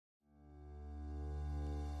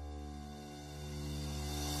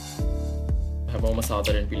බොහොම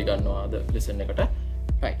සාදරයෙන් පිළිගන්නවා අද ලෙසන් එකට.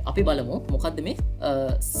 right අපි බලමු මොකද්ද මේ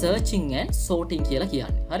searching and sorting කියලා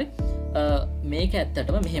කියන්නේ. හරි. මේක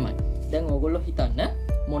ඇත්තටම මෙහෙමයි. දැන් ඕගොල්ලෝ හිතන්න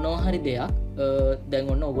මොනවා හරි දෙයක්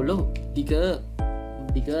දැන් ඔන්න ඕගොල්ලෝ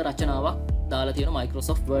දිග රචනාවක් දාලා තියෙන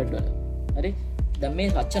Microsoft Word වල. හරි. දැන් මේ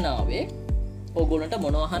රචනාවේ ඕගොල්ලන්ට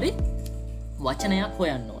මොනවා හරි වචනයක්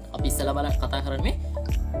හොයන්න ඕන. අපි ඉස්සෙල්ලා බලන්න කතා කරන්නේ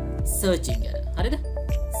searching ගැන. හරිද?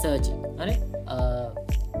 searching. හරි.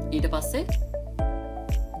 ඊට පස්සේ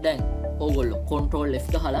දැන් ඕගොල්ලෝ control F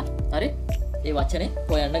ගහලා හරි ඒ වචනේ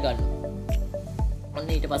හොයන්න ගන්නවා. ඔන්න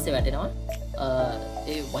ඊට පස්සේ වැටෙනවා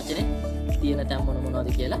ඒ වචනේ තියෙන තැන් මොනවද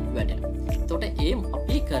කියලා වැටෙනවා. එතකොට ඒ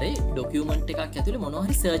අපි කරේ ડોකියුමන්ට් එකක් ඇතුලේ මොනවා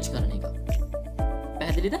හරි සර්ච් කරන එක.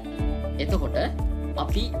 පැහැදිලිද? එතකොට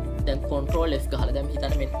අපි දැන් control F ගහලා දැන්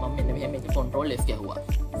හිතන්න මම මෙන්න මෙහෙම මේක control F ගැහුවා.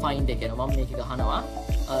 find එක යනවා මම මේක ගහනවා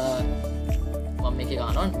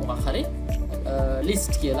මොකක් හරි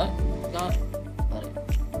list කියලා හරි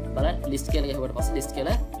බලන්න list කියලා ගහුවට පස්සේ list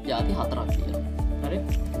කියලා ಜಾති හතරක් තියෙනවා. හරි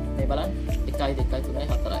මේ බලන්න 1 2 3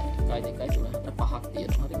 4 1 2 3 4 පහක්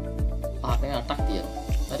තියෙනවා. හරි පහක් නේ 8ක් තියෙනවා.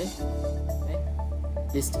 හරි මේ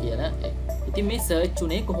list කියලා ඉතින් මේ search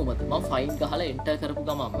උනේ කොහොමද? මම find ගහලා enter කරපු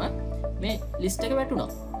ගමන්ම මේ list එක වැටුණා.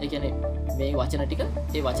 ඒ කියන්නේ මේ වචන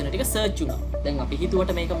ටික search වුණා. දැන් අපි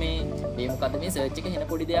හිතුවට මේක මේ මොකද්ද මේ search එක එන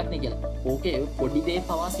පොඩි දෙයක් නේ කියලා. ඕකේ පොඩි දේ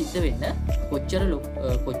පවා සිද්ධ වෙන්න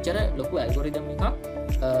කොච්චර ලොකු ඇල්ගොරිතම් එකක්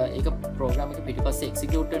ඒක ප්‍රෝග්‍රෑම් එක පිටිපස්සේ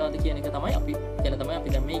එක්සිකියුට් වෙනවද කියන එක තමයි අපි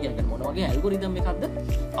දැන් මේ ඉගෙන ගන්න. මොන වගේ ඇල්ගොරිතම් එකක්ද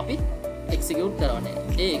අපි එක්සිකියුට් කරන්නේ.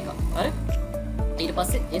 ඒක. හරි. ඊට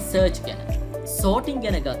පස්සේ ඒ search ගැන sorting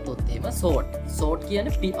ගැන ගත්තොත් එහෙම sort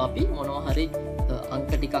කියන්නේ අපි මොනවා හරි අංක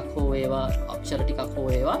ටිකක් හෝ ඒවා අක්ෂර ටිකක් හෝ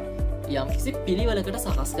ඒවා යම්කිසි පිළිවෙලකට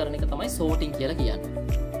සකස් කරන එක තමයි sorting කියලා කියන්නේ.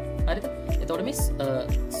 හරිද? එතකොට මේ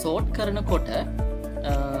sort කරනකොට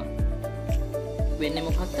වෙන්නේ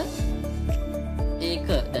මොකක්ද? ඒක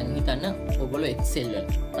දැන් හිතන්න ඔයගොල්ලෝ Excel වල.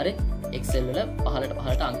 හරි? Excel වල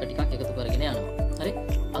පහළට අංක ටිකක් එකතු කරගෙන යනවා. හරි?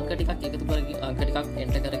 අංක ටිකක්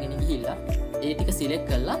enter කරගෙන ගිහිල්ලා ඒ ටික select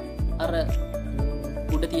කරලා අර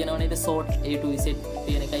උඩ තියෙනව නේද sort A to Z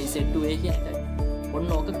තියෙන එකයි Z to A කියන එකයි.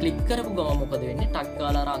 ඔන්න ඕක ක්ලික් කරපු ගමන් මොකද වෙන්නේ? ටක්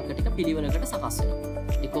ගාලා අර අංක ටික පිළිවෙලකට සකස් වෙනවා.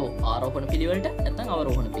 ඒකෝ ආරෝහණ පිළිවෙලට නැත්නම්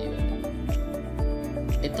අවරෝහණ පිළිවෙලට.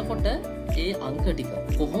 එතකොට ඒ අංක ටික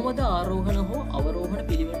කොහොමද ආරෝහණ හෝ අවරෝහණ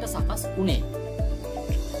පිළිවෙලට සකස් වුනේ?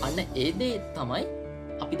 අන්න ඒ දේ තමයි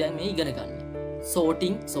අපි දැන් මේ ඉගෙන ගන්න.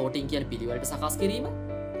 sorting කියන පිළිවෙලට සකස් කිරීම,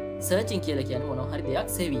 searching කියලා කියන්නේ මොනවා හරි දෙයක්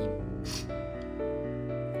සෙවීම.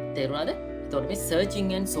 තේරුණාද? එතකොට මේ searching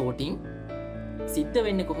and sorting සිද්ධ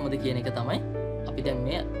වෙන්නේ කොහොමද කියන එක තමයි අපි දැන්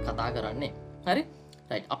මේ කතා කරන්නේ. හරි?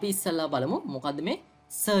 right. අපි ඉස්සෙල්ලා බලමු මොකද්ද මේ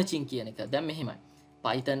searching කියන එක. දැන් මෙහෙමයි.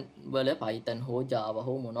 Python හෝ Java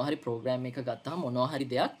හෝ මොනවා හරි program එකක් ගත්තාම මොනවා හරි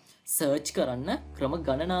දෙයක් search කරන්න ක්‍රම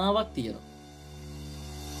ගණනාවක් තියෙනවා.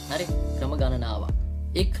 හරි? ක්‍රම ගණනාවක්.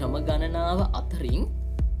 ඒ ක්‍රම ගණනාව අතරින්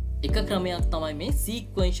එක ක්‍රමයක් තමයි මේ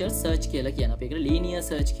sequential search කියලා කියන්නේ. අපි ඒකට linear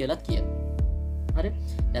search කියලාත් කියනවා. හරි?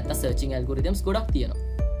 නැත්නම් searching algorithms ගොඩක් තියෙනවා.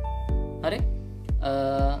 හරි?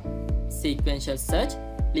 sequential search,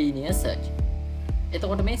 linear search.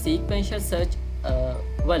 එතකොට මේ sequential search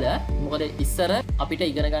වල මොකද ඉස්සර අපිට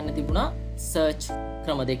ඉගෙන ගන්න තිබුණා search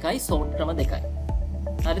ක්‍රම දෙකයි sort ක්‍රම දෙකයි.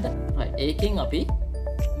 හරිද? right. ඒකෙන් අපි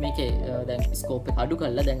මේකේ දැන් scope එක අඩු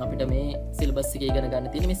කරලා දැන් අපිට මේ syllabus එකේ ඉගෙන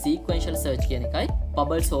ගන්න තියෙන්නේ මේ sequential search කියන එකයි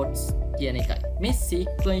bubble sorts කියන එකයි. මේ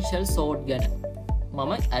sequential sort ගැන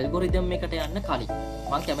මම ඇල්ගොරිතම් එකට යන්න කලින්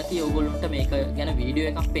මම කැමතියි ඕගොල්ලන්ට මේක ගැන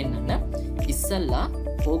වීඩියෝ එකක් පෙන්නන්න. ඉස්සල්ලා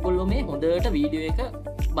ඕගොල්ලෝ මේ හොඳට වීඩියෝ එක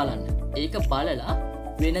බලන්න. ඒක බලලා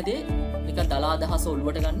වෙන දේ නිකන් දලා අදහස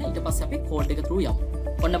ඔළුවට ගන්න. ඊට පස්සේ අපි කෝඩ් එක through යමු.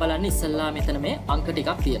 ඔන්න බලන්න ඉස්සල්ලා මෙතන මේ අංක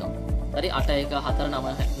ටිකක් තියෙනවා. හරි 8 1 4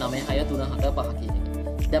 9 9 6 3 7 5 කියන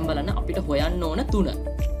එක. දැන් බලන්න අපිට හොයන්න ඕන 3.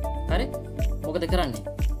 හරි? මොකද කරන්නේ?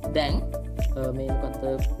 දැන් මේ මොකද්ද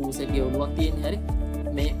පූසෙගේ ඔළුවක් තියෙන්නේ. හරි?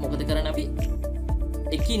 මේ මොකද කරන්නේ අපි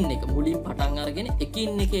එකින් එක මුලින් පටන් අරගෙන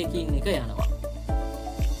එකින් එක යනවා.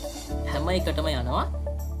 හැම එකටම යනවා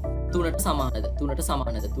 3ට සමානද 3ට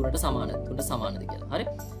සමානද 3ට සමානද 3ට සමානද කියලා. හරි?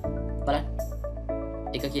 බලන්න.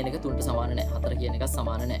 1 කියන එක 3ට සමාන නැහැ. 4 කියන එක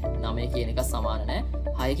සමාන නැහැ. 9 කියන එක සමාන නැහැ.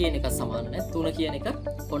 6 කියන එක සමාන නැහැ. 3 කියන එක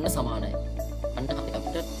ඔන්න සමානයි. අන්න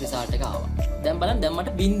අපිට රිසල්ට් එක ආවා. දැන් බලන්න දැන්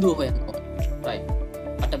මට බිඳුව හොයන්න ඕන. right.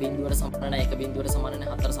 8 බිඳුවට සමාන නැහැ. 1 බිඳුවට සමාන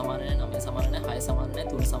නැහැ. 4 සමාන නැහැ. 9 සමාන නැහැ. 6 සමාන නැහැ.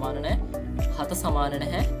 3 සමාන නැහැ. 7 සමාන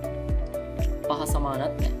නැහැ. 5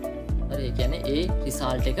 සමානත් නැහැ. හරි ඒ කියන්නේ ඒ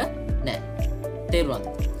රිසල්ට් එක නැහැ. තේරුණාද?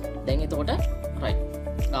 දැන් එතකොට right.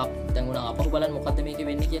 දැන් උනා අපහු බලන්න මොකද්ද මේකේ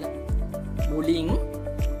වෙන්නේ කියලා. මුලින්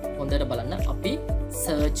හොඳට බලන්න අපි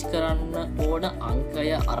සර්ච් කරන්න ඕන අංකය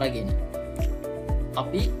අරගෙන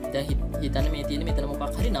අපි දැන් හිතන්න මේ තියෙන මෙතන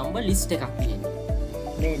මොකක් හරි නම්බර් ලිස්ට් එකක් තියෙනවා.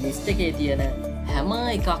 මේ ලිස්ට් එකේ තියෙන හැම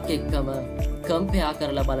එකක් එක්කම කම්පෙයාර්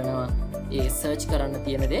කරලා බලනවා ඒ සර්ච් කරන්න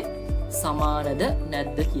තියෙන දේ සමානද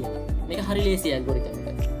නැද්ද කියලා. මේක හරි ලේසි ඇල්ගොරිතම්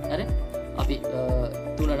එක. හරි? අපි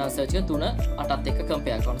 3 නම් සර්ච් කරන 3 8ත් එක්ක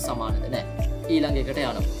කම්පෙයාර් කරන සමානද නැහැ. ඊළඟ එකට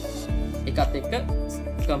යනවා. එකත් එක්ක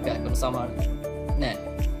කම්පෙයාර් කරන සමානද නැහැ.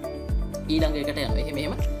 ඊළඟ එකට යනවා.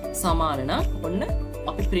 එහෙම සමාන නම් ඔන්න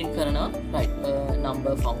අපි print කරනවා right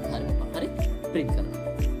number found හරි print කරනවා.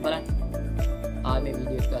 බලන්න. ආයෙ මේ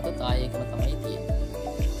වීඩියෝ එක ගත්තොත් ආයෙ එකම තමයි තියෙන්නේ.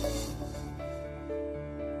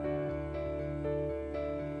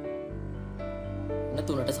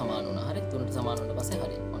 තුනට සමාන වුණා. හරි 3ට සමාන වුණාට පස්සේ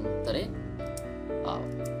හරි ඔන්න උත්තරේ ආවා.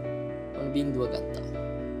 ඔන්න බිඳුව ගත්තා.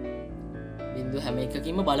 බිඳුව හැම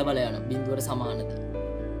එකකින්ම බල යනවා. බිඳුවට සමානද?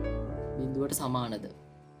 බිඳුවට සමානද?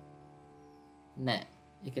 නෑ.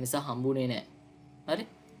 ඒක නිසා හම්බුනේ නෑ. හරි?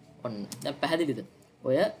 ඔන්න. දැන් පැහැදිලිද?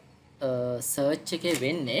 ඔය සර්ච් එකේ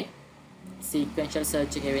වෙන්නේ sequential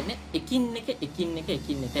search එකේ වෙන්නේ එකින් එක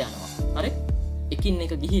යනවා. හරි? එකින්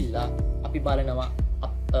එක ගිහිල්ලා අපි බලනවා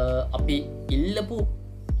අපි ඉල්ලපු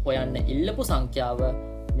සංඛ්‍යාව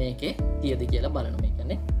මේකේ තියද කියලා බලනවා. මේ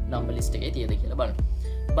කියන්නේ නම්බර් ලිස්ට් එකේ තියද කියලා බලනවා.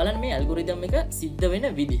 බලන්න මේ ඇල්ගොරිතම් එක සිද්ධ වෙන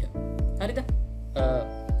විදිහ. හරිද?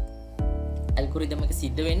 ඇල්ගොරිතම් එක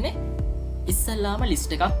සිද්ධ වෙන්නේ ඉස්සල්ලාම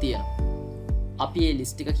ලිස්ට් එකක් තියෙනවා. අපි ඒ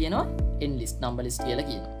ලිස්ට් එක කියනවා n list නම්බර් ලිස්ට් කියලා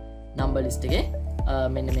කියනවා. නම්බර් ලිස්ට් එකේ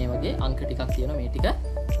මෙන්න මේ වගේ අංක ටිකක් තියෙනවා. මේ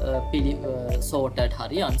ටික sorted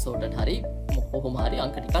හරි unsorted හරි කොහොම හරි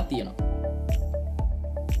අංක ටිකක් තියෙනවා.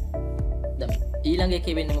 ඊළඟ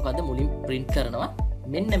එකේ වෙන්නේ මොකද්ද? මුලින් print කරනවා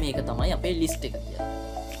මෙන්න මේක තමයි අපේ list එක කියලා.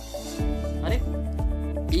 හරි?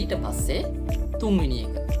 ඊට පස්සේ තුන්වෙනි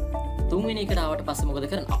එකට ආවට පස්සේ මොකද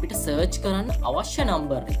කරන්නේ? අපිට search කරන්න අවශ්‍ය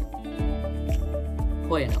number එක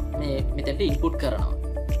හොයනවා. මේ මෙතනට input කරනවා.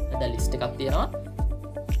 දැන් list එකක් තියෙනවා.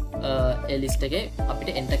 ඒ list එකේ අපිට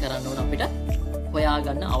enter කරන්න ඕන අපිට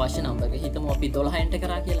හොයාගන්න අවශ්‍ය number එක. හිතමු අපි 12 enter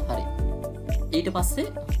කරා කියලා. හරි. ඊට පස්සේ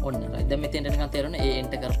ඔන්න right දැන් මෙතෙන්ට නිකන් තේරෙනවා ඒ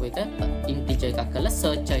enter කරපු එක integer එකක් කරලා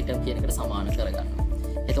search item කියන එකට සමාන කරගන්නවා.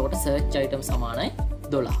 එතකොට search item සමානයි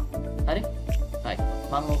 12. හරි? right.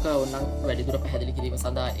 මම ඕක ඕනනම් වැඩිදුර පැහැදිලි කිරීම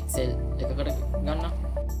සඳහා Excel එකකට ගන්නවා.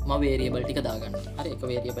 මම variable ටික දාගන්නවා. හරි? එක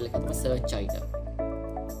variable එකක් තමයි search item.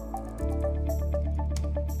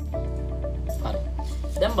 හරි.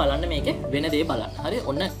 දැන් බලන්න මේකේ වෙන දේ බලන්න. හරි?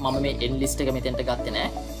 ඔන්න මම මේ n list එක මෙතෙන්ට ගත්තේ නෑ.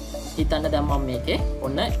 හිතන්න දැන් මම මේකේ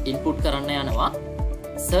ඔන්න input කරන්න යනවා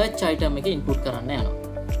search item එකේ input කරන්න යනවා.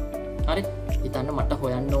 හරි? හිතන්න මට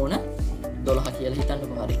හොයන්න ඕන 12 කියලා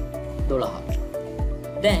හිතන්නකෝ. හරි? 12.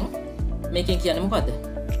 දැන් මේකෙන් කියන්නේ මොකද්ද?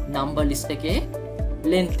 number list එකේ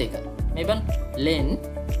length එක. මේ බලන්න len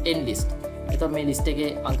n list. එතකොට මේ list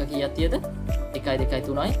එකේ අංක කීයක් තියෙද? 1 2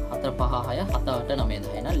 3 4 5 6 7 8 9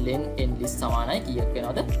 10. එහෙනම් len n list සමානයි කීයක්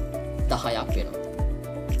වෙනවද? 10ක් වෙනවා.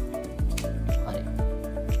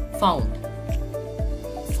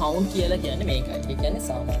 found කියලා කියන්නේ මේකයි. ඒ කියන්නේ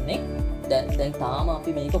සාමාන්‍යයෙන් දැන් තාම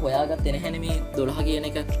අපි මේක හොයාගත්තේ නැහැනේ මේ 12 කියන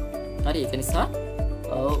එක. හරි ඒක නිසා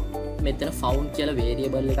මෙතන found කියලා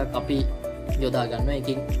variable එකක් අපි යොදා ගන්නවා.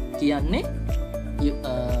 ඒකෙන් කියන්නේ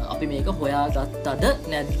අපි මේක හොයාගත්තද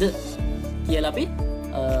නැද්ද කියලා අපි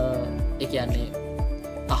ඒ කියන්නේ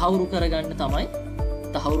තහවුරු කරගන්න තමයි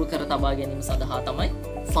තහවුරු කර තබා ගැනීම සඳහා තමයි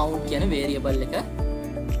found කියන variable එක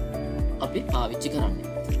අපි පාවිච්චි කරන්නේ.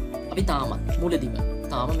 අපි තාමත් මුලදිම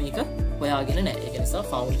තාම මේක හොයාගෙන නැහැ. ඒක නිසා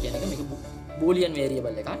found කියන එක මේක boolean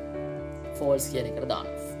variable එකක්. false කියන එකට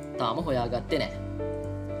දානවා. තාම හොයාගත්තේ නැහැ.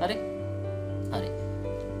 හරි? හරි.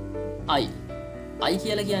 I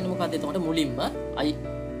කියලා කියන්නේ මොකක්ද? එතකොට මුලින්ම I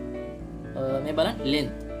මේ බලන්න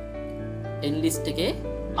length n list එකේ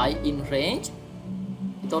I in range.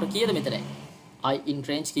 එතකොට කීයද මෙතන? I in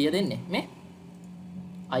range කීයද එන්නේ? මේ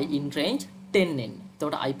I in range 10 එන්නේ.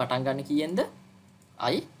 එතකොට I පටන් ගන්න කීයෙන්ද?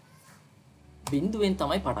 I බිඳුවෙන්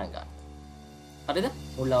තමයි පටන් ගන්න. හරිද?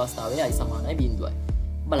 මුල් අවස්ථාවේ I සමානයි බිඳුවයි.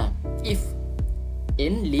 බලන්න. if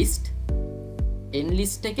n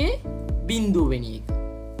list එකේ බිඳුව වෙනි එක.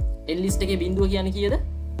 n list එකේ බිඳුව කියන්නේ කීයද?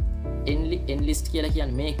 n list කියලා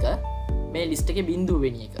කියන්නේ මේක. මේ list එකේ බිඳුව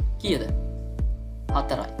වෙනි එක. කීයද?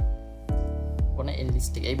 4යි. ඔන්න n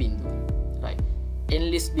list එකේ බිඳුව. right. n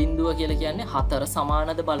list බිඳුව කියලා කියන්නේ 4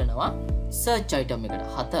 සමානද බලනවා search item එකට.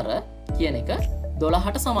 4 කියන එක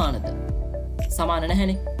 12ට සමානද? සමාන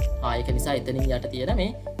නැහැනේ. ඒක නිසා එතනින් යට තියෙන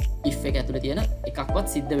මේ if එක ඇතුලේ තියෙන එකක්වත්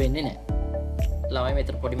සිද්ධ වෙන්නේ නැහැ. ළමයි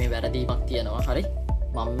මෙතන පොඩි මේ වැරදීමක් තියෙනවා. හරි.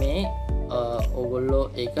 මම මේ ඕගොල්ලෝ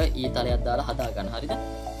ඒක ඊතලයක් දාලා හදා ගන්න. හරිද?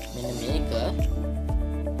 මෙන්න මේක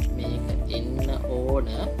එන්න ඕන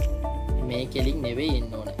මේ කෙලින් නෙවෙයි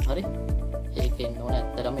එන්න ඕන. හරි? ඒක එන්න ඕන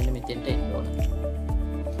ඇත්තටම මෙන්න මෙතෙන්ට එන්න ඕන.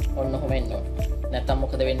 ඔන්න ඔහොම එන්න ඕනේ. නැත්තම්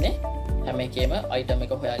මොකද වෙන්නේ? හැම එකේම item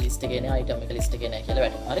එක හොයා list එකේ නෑ item එක list එකේ නෑ කියලා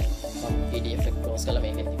වැටෙනවා. හරි. මම PDF එක close කරලා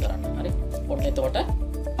මේක ඉදි කරන්න. හරි. ඔන්න එතකොට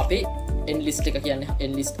අපි n list එක කියන්නේ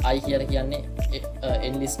n list I කියලා කියන්නේ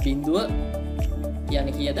n list බිඳුව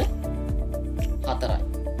කියන්නේ කීයද? 4යි.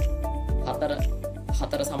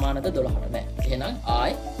 4 සමානද 12ට නෑ. එහෙනම්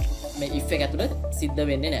I මේ if එක ඇතුළේ සිද්ධ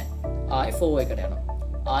වෙන්නේ නෑ. I 4 එකට යනවා.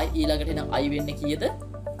 I ඊළඟට එන I වෙන්නේ කීයද?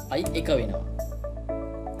 I 1 වෙනවා.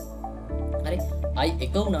 හරි. I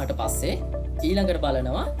 1 වුණාට පස්සේ ඊළඟට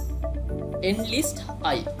බලනවා n list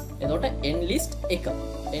I. එතකොට n list 1.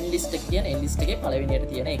 n list එක කියන්නේ n list එකේ පළවෙනියට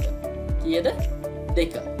තියෙන එක. කීයද?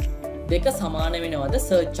 2. 2 සමාන වෙනවද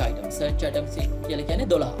search item? search item කියලා කියන්නේ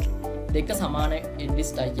 12. 2 සමාන n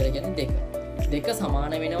list I කියලා කියන්නේ 2. 2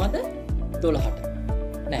 සමාන වෙනවද 12ට?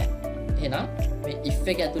 නෑ. එහෙනම් මේ if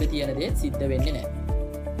එක ඇතුලේ තියෙන දේ සිද්ධ වෙන්නේ නෑ.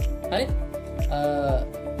 හරි?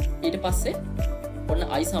 ඊට පස්සේ ඔන්න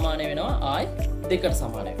I සමාන වෙනවා I 2ට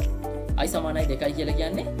සමාන වෙනවා. I සමානයි 2යි කියලා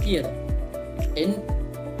කියන්නේ කීයද?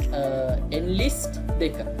 n list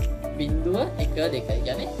 2 බිඳුව 1 2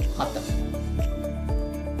 කියන්නේ 7.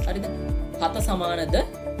 හරිද? 7 සමානද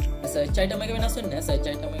search item එක වෙනස් වෙන්නේ නැහැ. search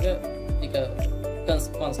item එක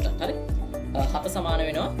constant. හරි? 7 සමාන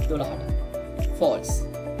වෙනවා 12ට. false.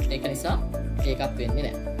 ඒක නිසා ඒකත් වෙන්නේ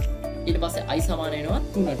නැහැ. ඊට පස්සේ I සමාන වෙනවා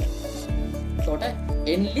 3ට. එතකොට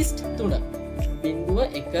n list 3 බිඳුව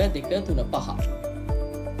 1 2 3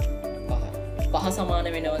 5 සමාන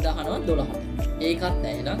වෙනවද අහනවා 12ට. ඒකත්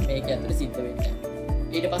නැහැ. එහෙනම් මේක ඇතුලේ සිද්ධ වෙන්නේ නැහැ.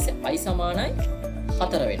 ඊට පස්සේ I සමානයි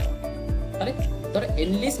 4 වෙනවා. හරි? එතකොට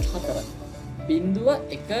n list 4 බිඳුව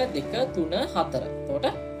 1 2 3 4. එතකොට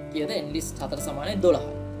කීයද n list 4 සමානයි 12යි.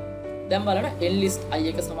 දැන් බලන්න n list I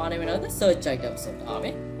එක සමාන වෙනවද search items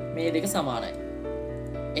වලට. මේ දෙක සමානයි.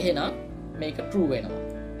 එහෙනම් මේක true වෙනවා.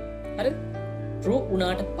 හරිද? true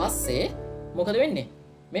වුණාට පස්සේ මොකද වෙන්නේ?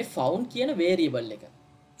 මේ found කියන variable එක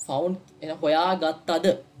found එන හොයාගත්තද?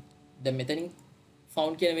 දැන් මෙතනින්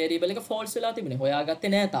found කියන variable එක false වෙලා තිබුණේ.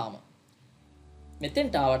 හොයාගත්තේ නෑ තාම.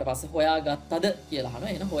 මෙතෙන්ට ආවට පස්සේ හොයාගත්තද කියලා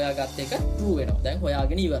අහනවා. එහෙනම් හොයාගත්ත එක true වෙනවා. දැන්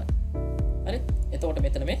හොයාගෙන ඉවරයි. හරි? එතකොට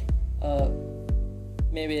මෙතන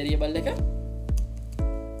මේ variable එක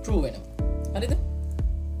true වෙනවා. හරිද?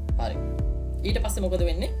 හරි. ඊට පස්සේ මොකද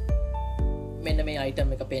වෙන්නේ? මෙන්න මේ item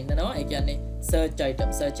එක පෙන්නනවා. ඒ කියන්නේ search item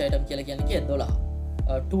කියලා කියන්නේ කීයද? 12.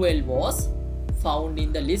 12 was found in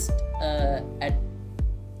the list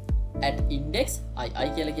at index I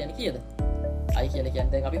කියලා කියන්නේ කීයද? I කියලා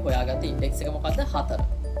කියන්නේ දැන් අපි හොයාගත්ත index එක මොකද්ද? 4.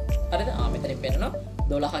 හරිද? මෙතනින් පෙන්නනවා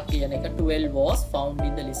 12 කියන එක 12 was found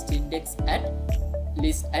in the list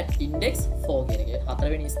at index 4 කියන එක.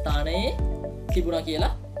 4 වෙනි ස්ථානයේ තිබුණා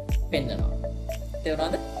කියලා පෙන්නනවා.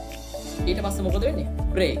 තේරුණාද? ඊට පස්සේ මොකද වෙන්නේ?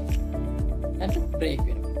 break. හරිද? break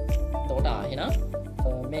වෙනවා. එතකොට එහෙනම්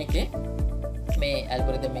මේකේ මේ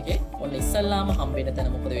ඇල්ගොරිතම් එකේ ඔන්න ඉස්සල්ලාම හම්බෙන්න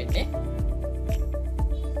තැන මොකද වෙන්නේ?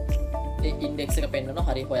 ඒ ඉන්ඩෙක්ස් එක පෙන්නනවා.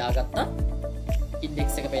 හරි හොයාගත්තා.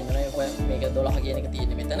 ඉන්ඩෙක්ස් එක පෙන්නනවා. මේක 12 කියන එක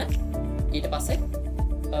තියෙන්නේ මෙතන. ඊට පස්සේ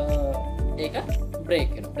ඒක break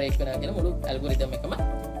වෙනවා. break වෙනවා කියන මුළු ඇල්ගොරිතම් එකම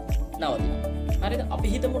නවතිනවා. හරිද? අපි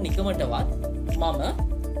හිතමු නිකමටවත් මම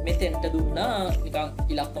මෙතෙන්ට දුන්නා නිකන්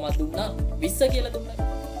ඉලක්කමක් දුන්නා 20 කියලා දුන්නා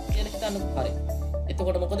කියලා හිතන්නකො. හරි.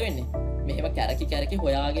 එතකොට මොකද වෙන්නේ? මෙහෙම කැරකි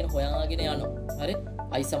හොයාගෙන යනවා. හරි?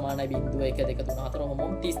 I සමානයි බිංදුව 1 2 3 4 ඔහොම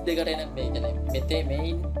 32කට එන මේ කියන්නේ මෙතේ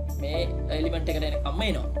මේ එලිමන්ට් එකට එනකම්ම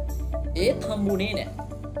එනවා. ඒත් හම්බුනේ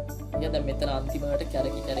නැහැ. දැන් මෙතන අන්තිමට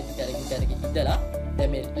කැරකි ඉඳලා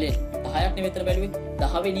දැන් මේ 10ක් නේ මෙතන බැලුවේ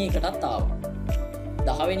 10 වෙනි එකටත් ආවා.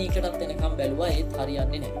 10 වෙනි එකටත් එනකම් බැලුවා ඒත්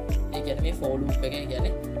හරියන්නේ නැහැ. ඒ කියන්නේ මේ for loop එක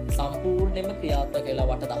කියන්නේ සම්පූර්ණයෙන්ම ක්‍රියාත්මක වෙලා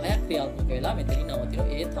වට 10ක් ක්‍රියාත්මක වෙලා මෙතනින් නවතිනවා.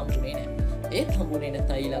 ඒත් හම්බුනේ නැහැ. ඒත් හම්බුනේ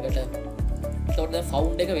නැත්නම් ඊළඟට එතකොට දැන්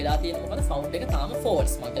found එක වෙලා තියෙන මොකද? found එක තාම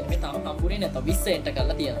false. මම කියන්නේ මේ තාම හම්බුනේ නැත්නම් 20 enter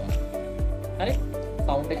කරලා තියෙනවා. හරි?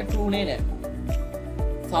 found එක true නේ නෑ.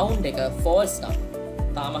 found එක false නම්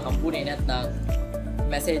තාම හම්බුනේ නැත්නම්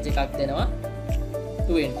message එකක් දෙනවා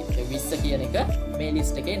 20. 20 කියන එක මේ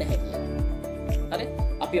list එකේ නැහැ කියලා. හරි?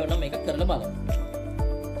 අපි ඔන්න මේක කරලා බලමු.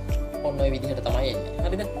 ඔන්න ඔය විදිහට තමයි එන්නේ.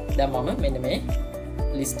 හරිද? දැන් මම මෙන්න මේ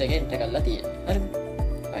list එක enter කරලා තියෙනවා. හරිද?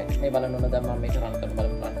 right. මේ බලන්න ඕන දැන් මම මේක run කරලා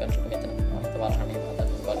බලමු. run කරනකොට මෙතන වරහණේ හදන්න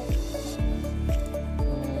බලමු.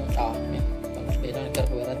 මේ තමයි run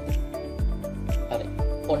කරපුව වැරද්ද. හරි.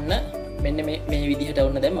 ඔන්න මෙන්න මේ විදිහට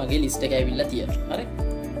ඔන්න දැන් මගේ list එක ඇවිල්ලා තියෙනවා. හරි?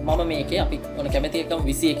 මම මේකේ අපි ඔන්න කැමති එකම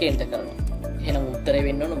 21 enter කරනවා. එහෙනම් උත්තරේ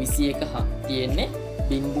වෙන්න ඕන 21 තියෙන්නේ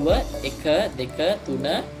බිංදුව 1 2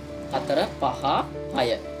 3 4 5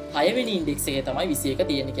 6. 6 වෙනි ඉන්ඩෙක්ස් එකේ තමයි 21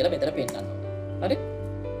 තියෙන්නේ කියලා මෙතන පෙන්නනවා. හරි?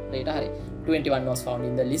 හරි. 21 was found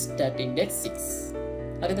in the list at index 6.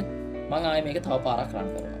 හරිද? මම ආයේ මේක තව පාරක් run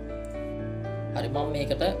කරනවා. හරි මම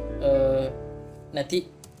මේකට නැති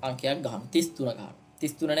අංකයක් ගහන්න 33 ගහන්න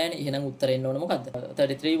 33 නෑනේ එහෙනම් උත්තරේ එන්න ඕන මොකද්ද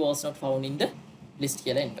 33 was not found in the list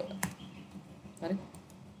කියලා එන්න ඕන හරි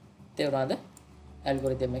තේරුණාද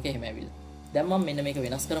ඇල්ගොරිතම් එක එහෙම ඇවිල්ලා දැන් මම මෙන්න මේක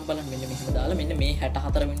වෙනස් කරන් බලන්න මෙන්න මෙහෙම දාලා මෙන්න මේ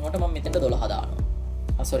 64 වෙනුවට මම මෙතනට 12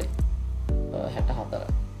 දානවා sorry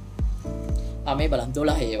 64 මේ බලන්න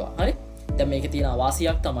 12 ඒවා හරි දැන් මේකේ තියෙන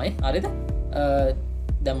අවාසියක් තමයි හරිද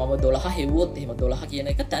දැන් මම 12 හෙව්වොත් එහෙම 12 කියන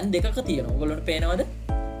එක තැන් දෙකක තියෙනවා ඔයගොල්ලන්ට පේනවද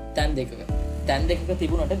තැන් දෙකක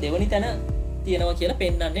තිබුණාට දෙවෙනි තැන තියෙනවා කියලා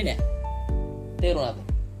පෙන්වන්නේ නැහැ තේරුණාද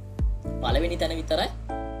පළවෙනි තැන විතරයි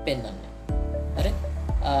පෙන්වන්නේ හරි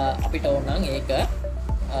අපිට ඕන නම් ඒක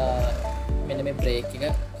මෙන්න මේ බ්‍රේක් එක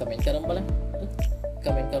කමෙන්ට් කරමු බලන්න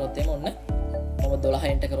කමෙන්ට් කරොත් එහෙම ඔන්න මම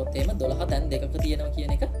 12 එන්ටර් කරොත් එහෙම 12 තැන් දෙකක තියෙනවා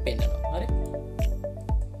කියන එක පෙන්වනවා හරි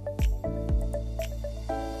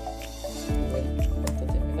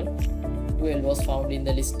 12 was found in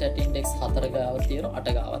the list at index 4 ගාව තියෙනවා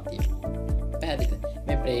 8 ගාවක් තියෙනවා පැහැදිලිද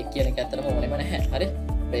මේ බ්‍රේක් කියන එක ඇත්තටම ඕනෙම නැහැ හරි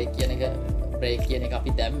බ්‍රේක් කියන එක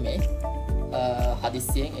අපි දැම්මේ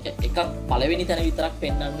හදිස්සියෙන් එකක් පළවෙනි තැන විතරක්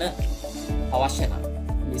පෙන්වන්න අවශ්‍ය නම්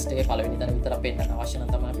ලිස්ට් එකේ පළවෙනි තැන විතරක් පෙන්වන්න අවශ්‍ය නම්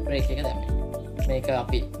තමයි අපි බ්‍රේක් එක දැම්මේ මේක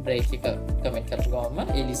අපි බ්‍රේක් එක කමෙන්ට් කරපු ගමන්ම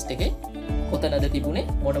ඒ ලිස්ට් එකේ කොතනද තිබුණේ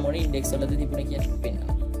මොන ඉන්ඩෙක්ස් වලද තිබුණේ කියන එක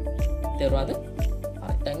පෙන්වනවා තේරුණාද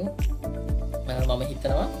හරි දැන් මම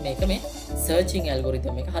හිතනවා මේක මේ සර්චිං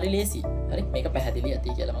ඇල්ගොරිතම් එක හරි ලේසි හරි මේක පැහැදිලි ඇති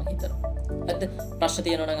කියලා මම හිතනවා හරිද ප්‍රශ්න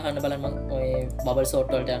තියෙනවා නම් අහන්න බලන්න මම ඔය බබල්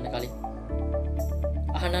සෝට් වලට යන්න කලින්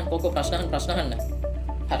අහන්න පොකෝ ප්‍රශ්න අහන්න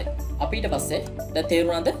හරි අපි ඊට පස්සේ දැන්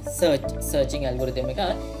තේරුණාද සර්චිං ඇල්ගොරිතම් එක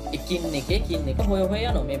එකින් එක හොය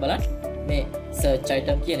යනවා මේ බලන්න මේ සර්ච්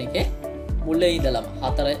අයිටම් කියන එකේ මුල ඉඳලම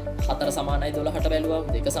 4 සමානයි 12ට බැලුවා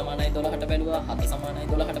 2 සමානයි 12ට බැලුවා 7 සමානයි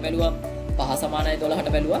 12ට බැලුවා 5 සමානයි 12ට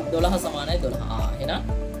බැලුවා 12 සමානයි 12 එහෙනම්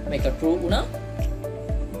මේක true වුණා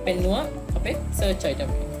පෙන්නුවා අපේ සර්ච්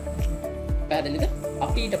අයිටම් එක පැහැදිලිද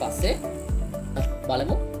අපි ඊට පස්සේ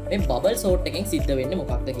බලමු මේ බබල් සෝට් එකෙන් සිද්ධ වෙන්නේ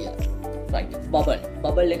මොකක්ද කියලා right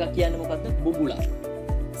බබල් එක කියන්නේ මොකක්ද බුබුලක්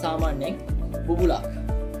සාමාන්‍යයෙන් බුබුලක්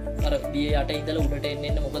අර දියේ යට ඉඳලා උඩට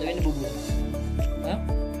එන්න මොකද වෙන්නේ බුබුල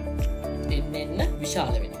එන්න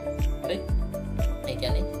විශාල වෙනවා හරි ඒ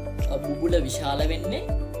කියන්නේ බුබුල විශාල වෙන්නේ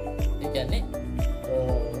ඒ කියන්නේ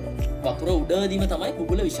වතුර උඩදීම තමයි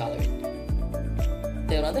බුබුල විශාල වෙන්නේ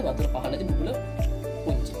තේරුණාද වතුර පහළදී බුබුල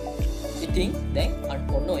පුංචි ඉතින් දැන්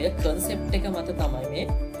ඔන්න ඔය concept එක මත තමයි මේ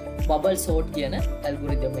bubble sort කියන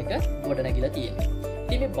algorithm එක ගොඩනැගිලා තියෙන්නේ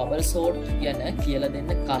ඉතින් මේ bubble sort ගැන කියලා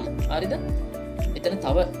දෙන්න කලින් හරිද එතන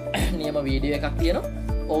තව නියම වීඩියෝ එකක් තියෙනවා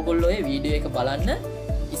ඕගොල්ලෝ ඒ වීඩියෝ එක බලන්න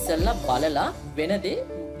ඉස්සෙල්ලා බලලා වෙන දේ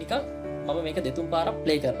නිකන් මම මේක දෙතුන් පාරක්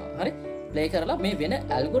ප්ලේ කරනවා හරි ප්ලේ කරලා මේ වෙන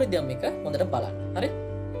ඇල්ගොරිතම් එක හොඳට බලන්න හරි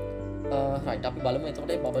රයිට් අපි බලමු එතකොට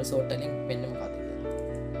මේ බබල් සෝට් වලින් වෙන්නේ මොකක්ද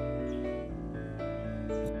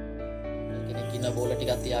කියලා කින බෝල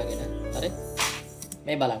ටිකක් තියාගෙන හරි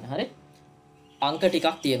මේ බලන්න හරි අංක ටිකක්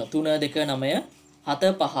තියෙනවා 3 2 9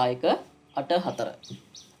 7 5 1 8 4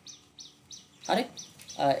 හරි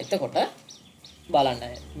එතකොට බලන්න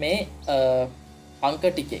මේ අංක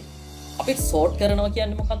ටිකේ අපි සෝට් කරනවා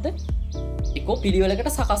කියන්නේ මොකද්ද? එකෝ පිළිවෙලකට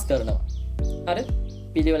සකස් කරනවා. හරි?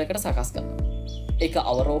 පිළිවෙලකට සකස් කරනවා. ඒක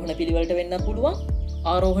අවරෝහණ පිළිවෙලට වෙන්නත් පුළුවන්,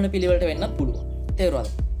 ආරෝහණ පිළිවෙලට වෙන්නත් පුළුවන්.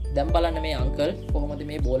 තේරුණාද? දැන් බලන්න මේ අංකල් කොහොමද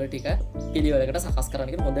මේ බෝල ටික පිළිවෙලකට සකස්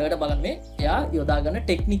කරන්නේ කියලා හොඳට බලන්න මේ එයා යොදා ගන්න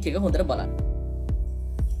ටෙක්නික් එක හොඳට බලන්න.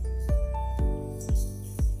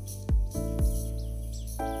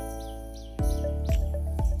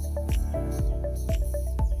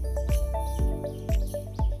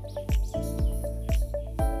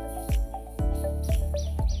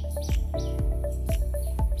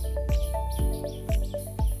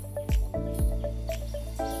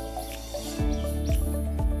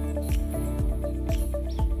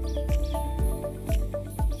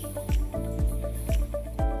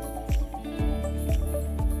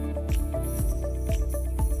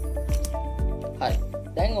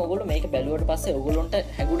 දැන් ඔයගොල්ලෝ මේක බැලුවට පස්සේ ඔයගොල්ලන්ට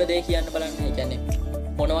හැඟුණ දේ කියන්න බලන්න. ඒ කියන්නේ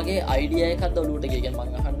මොන වගේ අයිඩියා එකක්ද ඔළුවට ගියේ කියන්නේ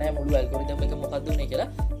මම අහන්නේ නැහැ මුළු ඇල්ගොරිතම් එක මොකක්ද උනේ කියලා.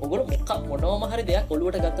 ඔයගොල්ලෝ මොනවම හරි දෙයක්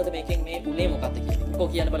ඔළුවට ගත්තද මේකෙන් මේ උනේ මොකක්ද කියලා.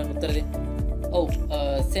 කොහොම කියන්න බලන්න උත්තර දෙන්න. ඔව්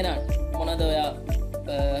සෙනන් මොනවද ඔයා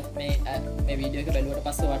මේ වීඩියෝ එක බැලුවට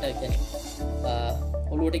පස්සේ ඔයාට කියන්නේ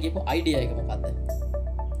ඔළුවට ගියපු අයිඩියා එක මොකක්ද?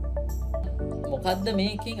 මොකක්ද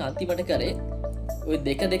මේකෙන් අන්තිමට කරේ ඔය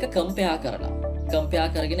දෙක කම්පෙයාර් කරලා කම්පෙයාර්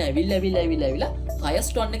කරගෙන ඇවිල්ලා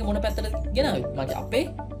highest one එක මොන පැත්තටද ගෙනාවේ? මගේ අපේ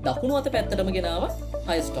දකුණු අත පැත්තටම ගෙනාවා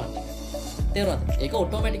highest one එක. තේරුණාද? ඒක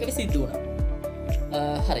ඔටෝමැටිකලි සිද්ධ වුණා.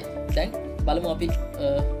 හරි. දැන් බලමු අපි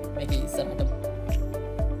මේක ඉස්සරහට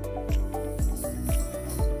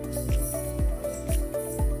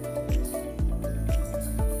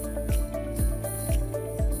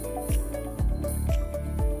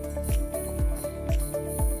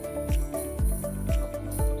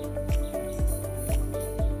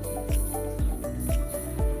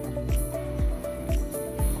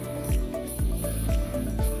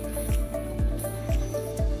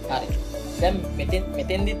දැන්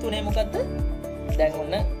මෙතෙන්දිත් උනේ මොකද්ද? දැන්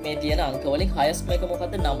ඔන්න මේ තියෙන අංක වලින් highest එක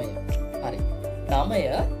මොකද්ද? 9. හරි.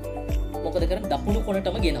 9 මොකද කරන්නේ? දකුණු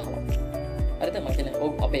කොනටම ගෙනාවා. හරිද? මම කියන්නේ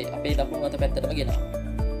ඔව් අපේ දකුණු අත පැත්තටම ගෙනාවා.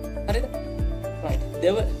 හරිද? right.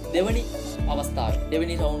 දෙවනි අවස්ථාවේ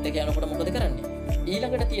දෙවනි රවුන්ඩ් එක යනකොට මොකද කරන්නේ?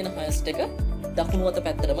 ඊළඟට තියෙන highest එක දකුණු අත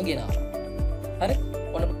පැත්තටම ගෙනාවා. හරි?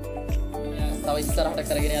 ඔන්න තව ඉස්සරහට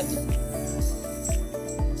කරගෙන යද්දි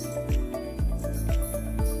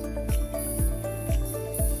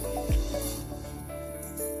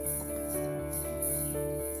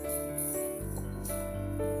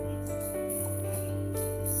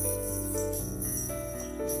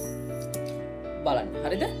බලන්න.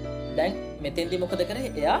 හරිද? දැන් මෙතෙන්දි මොකද කරේ?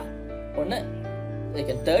 එයා ඔන්න ඒ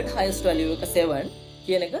කියන්නේ third highest value එක 7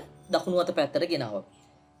 කියන එක දකුණු අත පැත්තට ගෙනාවා.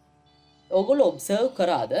 ඕගොල්ලෝ observe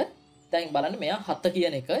කරාද? දැන් බලන්න මෙයා 7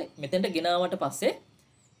 කියන එක මෙතෙන්ට ගෙනාවට පස්සේ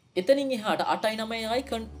එතනින් එහාට 8යි 9යි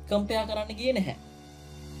කම්පෙයාර් කරන්න ගියේ නැහැ.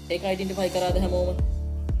 ඒක අයිඩෙන්ටිෆයි කරාද හැමෝම?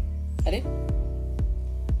 හරි?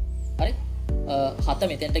 හරි? 7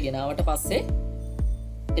 මෙතෙන්ට ගෙනාවට පස්සේ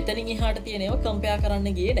එතනින් එහාට තියෙන ඒවා කම්පෙයාර්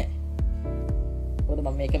කරන්න ගියේ නැහැ. මොකද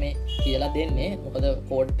මම මේක මේ කියලා දෙන්නේ මොකද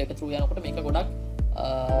කෝඩ් එක through යනකොට මේක ගොඩක්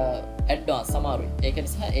ඇඩ්වාන්ස් සමහරුයි. ඒක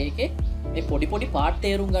නිසා ඒකේ මේ පොඩි පාර්ට්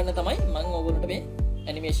තේරුම් ගන්න තමයි මම ඔයගොල්ලන්ට මේ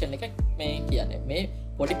ඇනිමේෂන් එක මේ කියන්නේ. මේ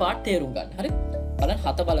පොඩි පාර්ට් තේරුම් ගන්න. හරි? බලන්න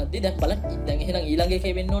 7 බලද්දි දැන් බලන්න දැන් එහෙනම් ඊළඟ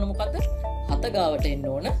එකේ වෙන්න ඕන මොකද්ද? 7 ගාවට එන්න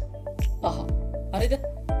ඕන 5. හරිද?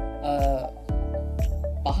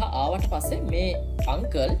 5 ආවට පස්සේ මේ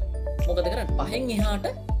අංකල් මොකද කරන්නේ? 5න් එහාට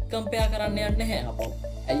කම්පෙයාර් කරන්න යන්නේ නැහැ අපෝ.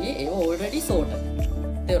 ඇයි ඒ already sorted.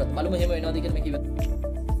 තේරුණාද? බලමු එහෙම වෙනවද කියලා මේ කිව්වා.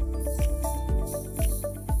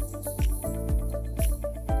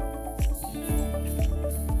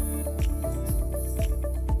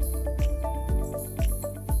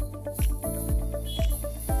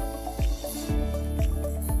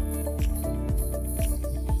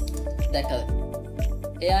 දැක්කද?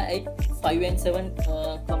 එයා 5 and 7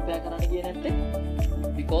 compare කරන්න ගියේ නැත්තේ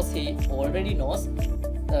because he already knows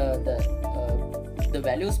the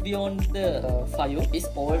values beyond the 5 is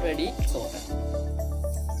already sorted.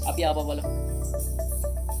 අපි ආපහු බලමු.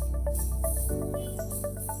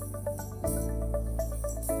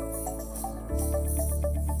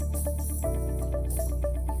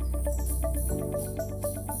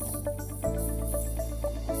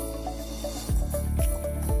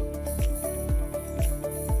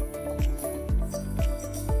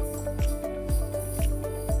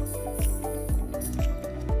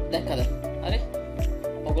 දැක්කද? හරි?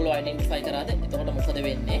 ඔගොල්ලෝ අයිඩෙන්ටිෆයි කරාද? එතකොට මොකද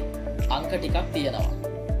වෙන්නේ? අංක ටිකක් තියෙනවා.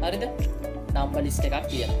 හරිද? නම්බර් ලිස්ට් එකක්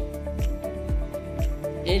තියෙනවා.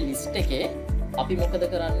 ඒ ලිස්ට් එකේ අපි මොකද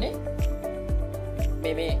කරන්නේ?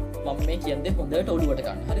 මම මේ කියන්නේ හොඳට ඔළුවට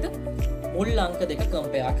ගන්න. හරිද? මුල් අංක දෙක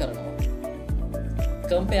කම්පෙයාර් කරනවා.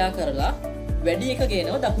 කම්පෙයාර් කරලා වැඩි එක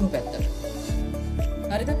ගේනවා දකුණු පැත්තට.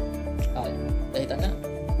 හරිද? හරි. දැන් හිතන්න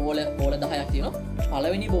බෝල 10ක් තියෙනවා.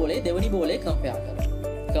 පළවෙනි බෝලේ දෙවෙනි බෝලේ කම්පෙයාර් කරනවා.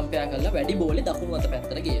 කම්පෙයාර් කරලා වැඩි බෝලේ දකුණු අත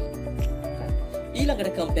පැත්තට ගේනවා.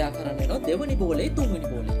 ඊළඟට කම්පෙයාර් කරන්න වෙනවා දෙවෙනි බෝලේ තුන්වෙනි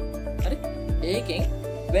බෝලේ. හරි? ඒකෙන්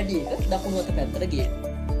වැඩි එක දකුණු අත පැත්තට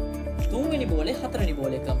ගේනවා. තුන්වෙනි බෝලේ හතරවෙනි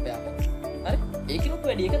බෝලේ කම්පෙයාර් කරනවා. හරි? ඒකිනුත්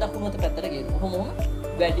වැඩි එක දකුණු අත පැත්තට ගේනවා. කොහොමම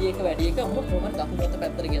වැඩි එක කොහොමද දකුණු අත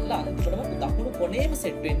පැත්තට ගෙනලා අන්තිමටම දකුණු කොනේම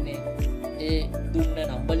සෙට් වෙන්නේ. ඒ දුන්න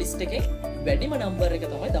නම්බර් ලිස්ට් එකේ වැඩිම නම්බර් එක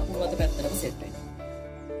තමයි දකුණු අත පැත්තටම සෙට් වෙන්නේ.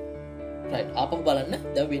 රයිට්. ආපහු බලන්න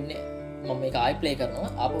දැන් වෙන්නේ මම මේක ආයෙ ප්ලේ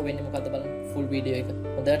කරනවා. ආපහු වෙන්නේ මොකද්ද බලන්න ෆුල් වීඩියෝ එක.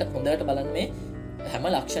 හොඳට බලන්න මේ හැම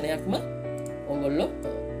ලක්ෂණයක්ම ඕගොල්ලෝ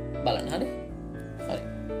බලන්න. හරි? හරි.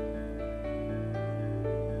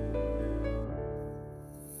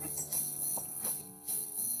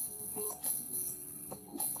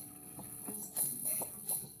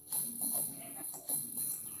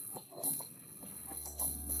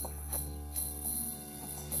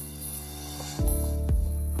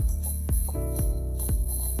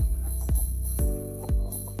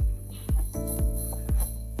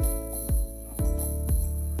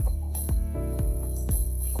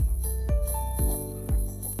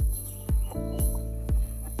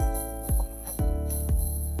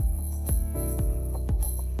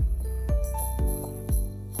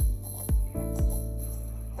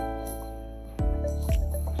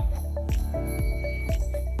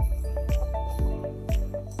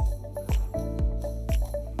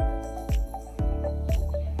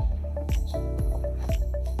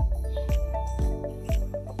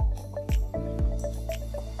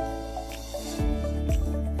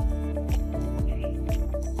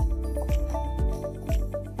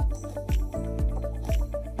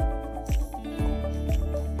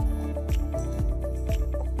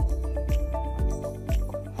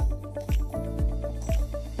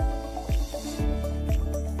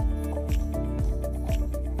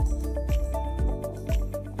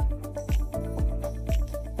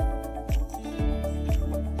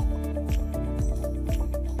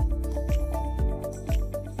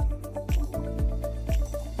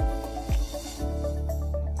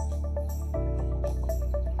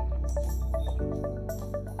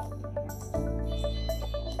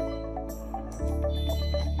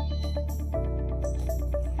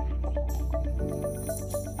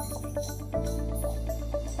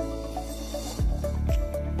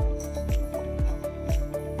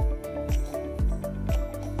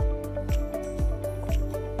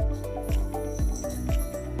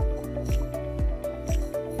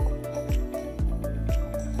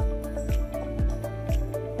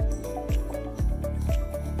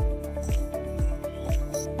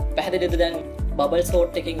 පැහැදිලිද දැන් බබල්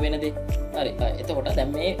සෝට් එකකින් වෙන දේ? හරි. එතකොට දැන්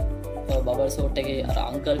මේ බබල් සෝට් එකේ අර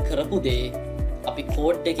අංකල් කරපු දේ අපි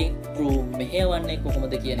කෝඩ් එකකින් ප්‍රූව් මෙහෙවන්නේ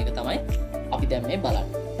කොහොමද කියන එක තමයි අපි දැන් මේ බලන්නේ.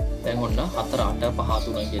 දැන් ඔන්න 4 8 5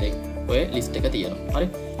 3 කියලා ඔය ලිස්ට් එක තියෙනවා. හරි.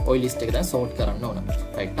 ඔය ලිස්ට් එක දැන් සෝට් කරන්න ඕන.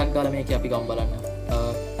 රයිට් ටක් ගාලා මේකේ අපි ගමු බලන්න.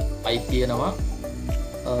 I තියෙනවා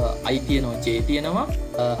I තියෙනවා J තියෙනවා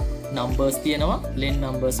numbers තියෙනවා len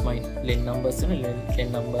numbers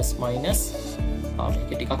minus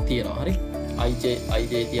මේක ටිකක් තියෙනවා. හරි. I J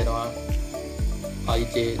තියෙනවා I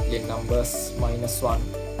J len numbers minus 1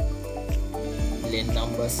 len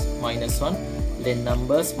numbers minus 1 len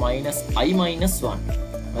numbers minus I minus 1.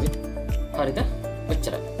 හරි. හරිද?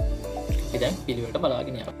 ඔච්චරයි. අපි දැන් පිළිවෙලට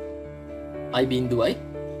බලාගෙන යනවා. I බිඳුවයි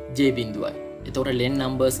J බිඳුවයි. එතකොට len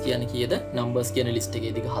numbers කියන්නේ කීයද? numbers කියන list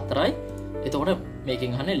එකේ දිග 4යි. එතකොට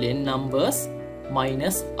මේකෙන් අහන්නේ len numbers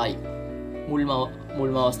minus I.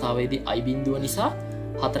 මුල්ම අවස්ථාවේදී I බිඳුව නිසා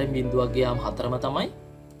 4න් බිඳුවක් ගියාම 4ම තමයි.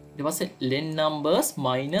 ඊට පස්සේ len numbers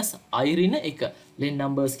minus I ඍණ 1. len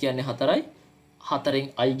numbers කියන්නේ 4යි. 4න්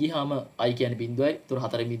I ගියාම I කියන්නේ බිඳුවයි. එතකොට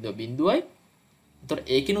 4න් බිඳුව බිඳුවයි. එතකොට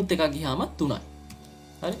ඒකිනුත් එකක් ගියාම 3යි.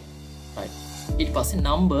 හරි. right. ඊට පස්සේ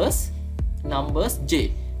numbers J.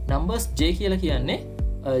 numbers J කියලා කියන්නේ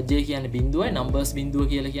J කියන්නේ බිඳුවයි, numbers බිඳුව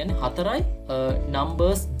කියලා කියන්නේ 4යි.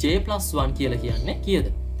 numbers J plus 1 කියලා කියන්නේ කීයද?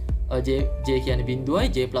 J කියන්නේ බිඳුවයි,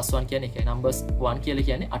 J plus 1 කියන්නේ 1යි. numbers 1 කියලා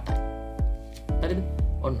කියන්නේ 8යි. හරිද?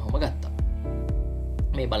 ඔන්න ඔහම ගත්තා.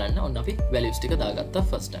 මේ බලන්න ඔන්න අපි values ටික දාගත්තා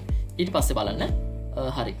first time. ඊට පස්සේ බලන්න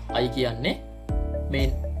හරි. I කියන්නේ මේ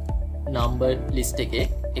number list එකේ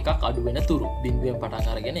එකක් අඩු වෙන තුරු. බිඳුවෙන්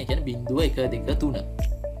පටන් අරගෙන ඒ කියන්නේ බිඳුව 1 2 3.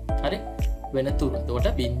 හරි? වෙන තුරු. එතකොට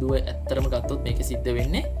බිඳුව ඇත්තටම ගත්තොත් මේකේ සිද්ධ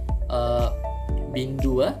වෙන්නේ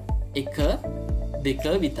බිඳුව 1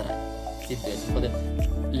 2 විතරයි. සිද්ධ වෙන්නේ. මොකද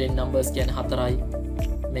len numbers කියන්නේ 4යි.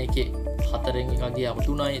 මේකේ 4න් එකක් ගියාම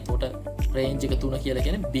 3යි. එතකොට range එක 3 කියලා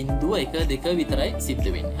කියන්නේ බිඳුව 1 2 විතරයි සිද්ධ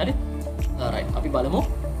වෙන්නේ. හරි? right. අපි බලමු.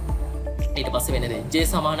 ඊට පස්සේ වෙන දේ. J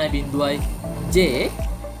සමානයි බිඳුවයි.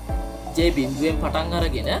 J බිඳුවෙන් පටන්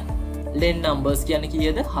අරගෙන len numbers කියන්නේ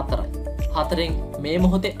කීයද? 4යි. 4න් මේ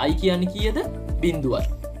මොහොතේ I කියන්නේ කීයද? බිඳුවයි.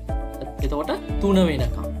 එතකොට 3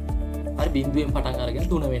 වෙනකම්. හරි බිඳුවෙන් පටන් අරගෙන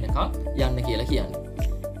 3 වෙනකම් යන්න කියලා කියන්නේ.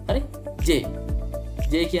 හරි? J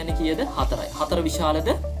කියන්නේ කීයද? 4යි. 4 විශාලද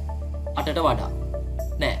 8ට වඩා?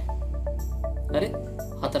 නෑ. හරි?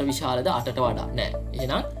 4 විශාලද 8ට වඩා? නෑ.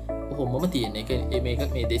 එහෙනම් ඔහොමම තියෙන එක මේක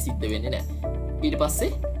මේ දේ සිද්ධ වෙන්නේ නෑ. ඊට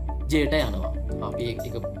පස්සේ Jට යනවා. අපි ඒක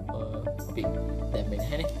අපි දැන් මෙන්න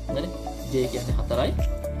හැනේ. හරි? J කියන්නේ 4යි.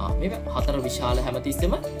 මේක 4 විශාල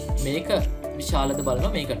හැමතිස්සෙම මේක විශාලද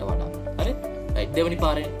බලනවා මේකට වඩා. හරි? right. දෙවෙනි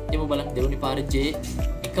පාරේ එමු බලන්න. දෙවෙනි පාරේ J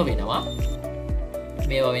 1 වෙනවා.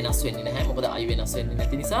 මේවා වෙනස් වෙන්නේ නැහැ. මොකද I වෙනස් වෙන්නේ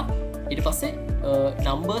නැති නිසා. ඊට පස්සේ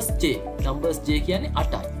numbers J කියන්නේ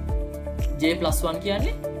 8යි. J plus 1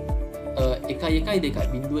 කියන්නේ 1 1 2යි.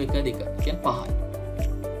 බිඳුව 1 2 කියන්නේ 5යි.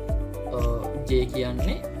 J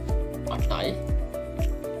කියන්නේ 8යි.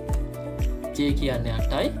 J කියන්නේ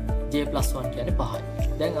 8යි. J plus 1 කියන්නේ 5යි.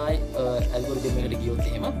 දැන් ආයි ඇල්ගොරිතම් එකට ගියොත්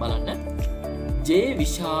එහෙම බලන්න. J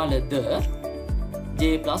විශාලද J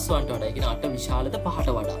plus 1ට වඩා. ඒ කියන්නේ 8 විශාලද 5ට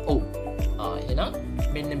වඩා. ඔව්. එහෙනම්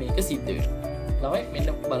මෙන්න මේක සිද්ධ වෙනවා. ළමයි මෙන්න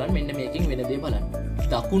බලන්න මෙන්න මේකෙන් වෙන දේ බලන්න.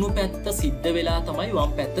 දකුණු පැත්ත සිද්ධ වෙලා තමයි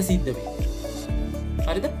වම් පැත්ත සිද්ධ වෙන්නේ.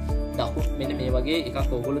 හරිද? මෙන්න මේ වගේ එකක්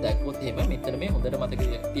ඕගොල්ලෝ දැක්කොත් එහෙම මෙතන මේ හොඳට මතක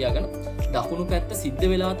තියාගන්න. දකුණු පැත්ත සිද්ධ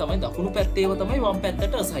වෙලා තමයි දකුණු පැත්තේව තමයි වම්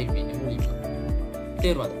පැත්තට අසයින් වෙන්නේ මුලින්ම.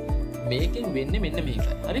 තේරුණාද? මේකෙන් වෙන්නේ මෙන්න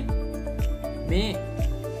මේකයි. හරි? මේ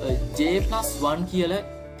J plus 1 කියලා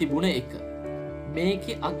තිබුණ එක.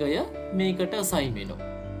 මේකේ අගය මේකට අසයින් වෙනවා.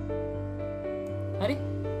 හරි?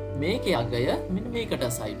 මේකේ අගය මෙන්න මේකට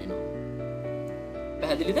අසයින් වෙනවා.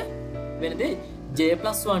 පැහැදිලිද? වෙන දේ J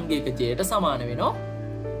plus 1 ගේ එක J ට සමාන වෙනවා.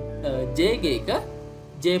 J ගේ එක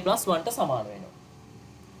J plus 1 ට සමාන වෙනවා.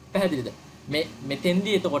 පැහැදිලිද?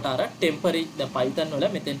 මෙතෙන්දී එතකොට අර ටෙම්පරරි දැන් Python වල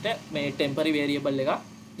මෙතෙන්ට මේ ටෙම්පරරි වේරියබල් එක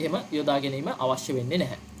එහෙම යොදා ගැනීම අවශ්‍ය වෙන්නේ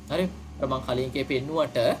නැහැ. හරි? මම කලින් එකේ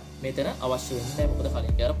පෙන්නුවට මෙතන අවශ්‍ය වෙන්නේ නැහැ. මොකද කලින්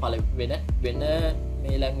එකේ අර වෙන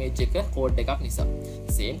මේ ලැන්ග්වේජ් එක කෝඩ් එකක් නිසා.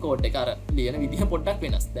 සේම් කෝඩ් එක අර ලියන විදිහ පොඩ්ඩක්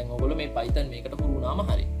වෙනස්. දැන් ඔයගොල්ලෝ මේ Python මේකට හුරු වුණාම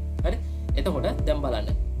හරි. හරි? එතකොට දැන් බලන්න.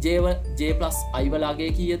 J plus I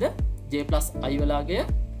වලාගේ කීයද? J plus I වලාගේ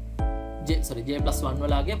J plus 1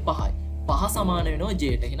 වලාගේ 5යි. 5 සමාන වෙනවා J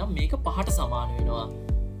ට. එහෙනම් මේක 5ට සමාන වෙනවා.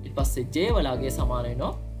 ඊට පස්සේ J වලාගේ සමාන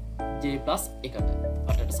වෙනවා J plus 1ට.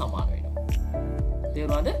 8ට සමාන වෙනවා.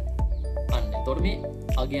 තේරුණාද? අන්න. එතකොට මේ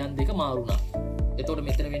අගයන් දෙක මාරු වුණා. එතකොට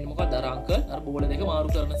මෙතන වෙන්නේ මොකක්ද? අර අංක අර බෝල දෙක මාරු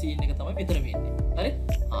කරන සීන් එක තමයි මෙතන වෙන්නේ. හරි?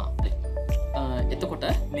 එතකොට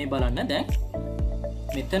මේ බලන්න දැන්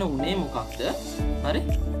මෙතන උනේ මොකක්ද? හරි?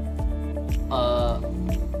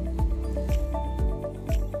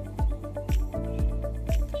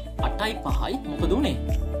 8යි 5යි මොකද උනේ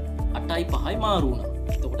 8යි 5යි මාරු වුණා.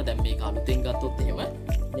 එතකොට දැන් මේක අලුතෙන් ගත්තොත් එහෙම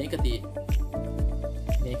මේක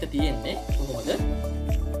තියෙන්නේ කොහොමද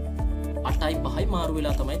 8යි 5යි මාරු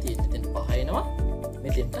වෙලා තමයි තියෙන්නේ. එතෙන් 5 එනවා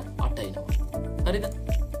මෙතෙන්ට 8 එනවා. හරිද?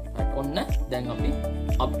 ඔන්න දැන් අපි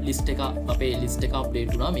ලිස්ට් එක අපේ ලිස්ට් එක අප්ඩේට්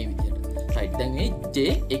වුණා මේ විදිහට. රයිට් දැන් මේ J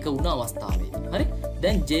එක වුණ අවස්ථාවේදී. හරි?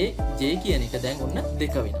 දැන් J කියන එක දැන් ඔන්න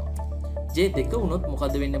 2 වෙනවා. J 2 වුණොත්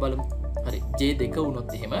මොකද්ද වෙන්නේ බලමු. හරි. J 2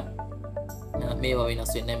 වුණොත් එහෙම මේවා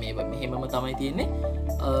වෙනස් වෙන්නේ නැහැ. මේවා මෙහෙමම තමයි තියෙන්නේ.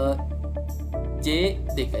 J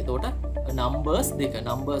 2. එතකොට numbers 2.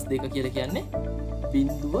 numbers 2 කියලා කියන්නේ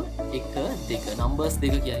 0 1 2. numbers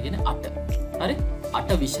 2 කියන්නේ 8. හරි?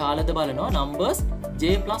 8 විශාලද බලනවා numbers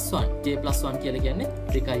J+1. J+1 කියලා කියන්නේ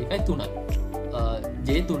 2 1 3යි. J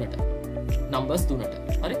 3ට. numbers 3ට.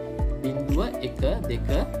 හරි? 0 1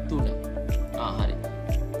 2 3. හරි.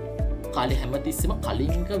 කාලේ හැමතිස්සෙම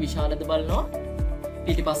කලින් එක විශාලද බලනවා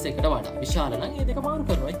ඊට පස්සේ එකට වඩා විශාල නම් ඒ දෙක මාරු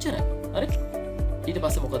කරනවා එච්චරයි. හරි? ඊට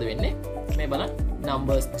පස්සේ මොකද වෙන්නේ? මේ බලන්න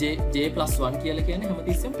numbers J+1 කියලා කියන්නේ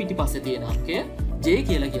හැමතිස්සෙම පිටිපස්සේ තියෙන අංකය J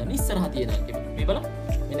කියලා කියන්නේ ඉස්සරහා තියෙන අංකය. මේ බලන්න.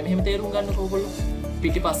 මෙන්න මෙහෙම තේරුම් ගන්නකෝ ඔයගොල්ලෝ.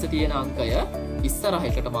 පිටිපස්සේ තියෙන අංකය ඉස්සරහ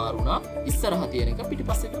එකට මාරු වුණා. ඉස්සරහා තියෙන එක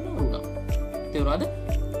පිටිපස්සේ එකට මාරු වුණා. තේරුණාද?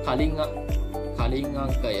 කලින්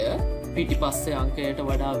අංකය පිටිපස්සේ අංකයට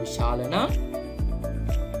වඩා විශාල නම්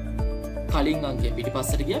කලින් අංකය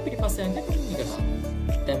පිටිපස්සට ගියා පිටිපස්සේ අංකය කලින් එකට ආවා.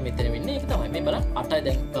 දැන් මෙතන වෙන්නේ ඒක තමයි. මේ බලන්න 8යි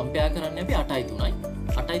දැන් කම්පෙයාර් කරන්නේ අපි 8යි 3යි.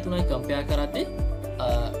 8යි 3යි කම්පෙයාර් කරද්දී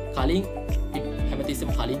කලින් හැමතිස්සෙම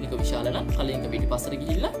කලින් එක විශාල නම් කලින් එක පිටිපස්සට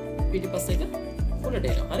ගිහිල්ලා පිටිපස්සේ එක උඩට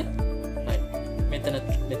එනවා. හරි? right. මෙතනට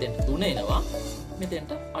 3 එනවා.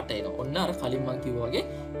 මෙතෙන්ට 8 එනවා. ඔන්න අර කලින් මම කිව්වා වගේ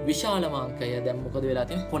විශාලම අංකය දැන් මොකද වෙලා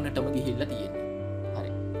තියෙන්නේ? කොන්නටම ගිහිල්ලා තියෙන්නේ. හරි.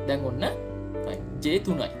 දැන් ඔන්න right. J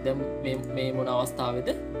 3යි. දැන් මේ මොන අවස්ථාවේද?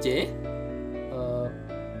 J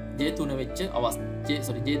 3 වෙච්ච J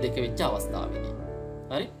 2 වෙච්ච අවස්ථාවේදී.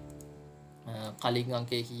 හරි? කලින්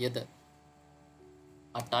අංකය කීයද?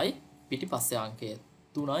 8යි පිටිපස්සේ අංකය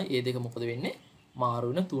 3යි. ඒ දෙක මොකද වෙන්නේ? මාරු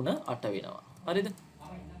වෙන 3 8 වෙනවා. හරිද?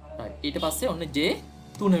 right. ඊට පස්සේ ඔන්න J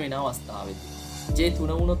 3 වෙන අවස්ථාවේදී. J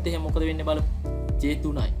 3 වුණොත් එහෙනම් මොකද වෙන්නේ බලමු. J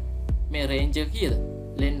 3යි. මේ රේන්ජ් එක කීයද?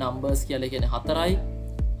 len numbers කියලා කියන්නේ 4යි.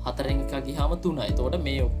 4න් එක ගියාම 3යි. එතකොට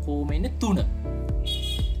මේ ඔක්කොම ඉන්නේ 3.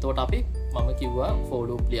 එතකොට අපි මම කිව්වා for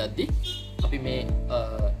loop ලියද්දි අපි මේ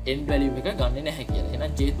end value එක ගන්නෙ නැහැ කියලා.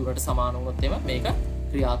 එහෙනම් J 3ට සමාන වුණොත් එම මේක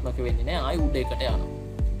ක්‍රියාත්මක වෙන්නේ නැහැ. ආයි උඩ එකට යනවා.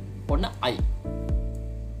 ඔන්න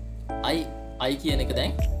I කියන එක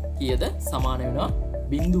දැන් කීයද? සමාන වෙනවා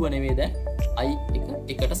බිංදුව නෙවෙයි දැන් I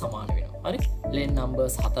එක එකට සමාන වෙනවා. හරි? len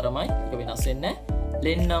numbers 4මයි. ඒක වෙනස් වෙන්නේ නැහැ.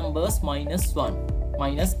 len numbers -1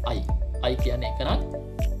 minus I කියන්නේ එක නම්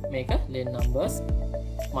මේක len numbers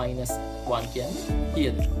 -1 කියන්නේ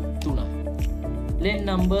කීයද? 3යි. len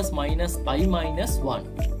numbers minus I minus 1.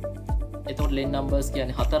 එතකොට len numbers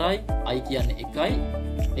කියන්නේ 4යි, I කියන්නේ 1යි.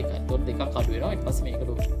 එතකොට දෙකක් අඩු වෙනවා. ඊට පස්සේ මේකට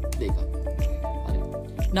 2යි. හරි.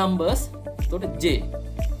 numbers එතකොට J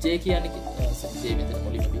කියන්නේ J මෙතන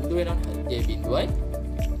මුලින්ම බිංදුව වෙනවනේ. J බිංදුවයි.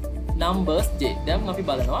 numbers J. දැන් අපි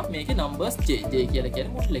බලනවා මේකේ numbers J කියලා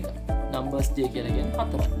කියන්නේ මුල් එක. numbers J කියලා කියන්නේ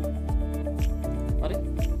 4යි. හරි?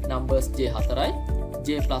 numbers J 4යි. J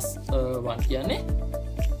plus 1 කියන්නේ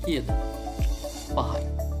කීයද? 5යි.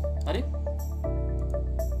 හරි?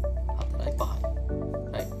 4යි 5යි.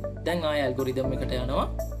 right. දැන් ආය ඇල්ගොරිතම් එකට යනවා.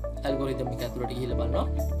 ඇල්ගොරිතම් එක ඇතුළට ගිහිල්ලා බලනවා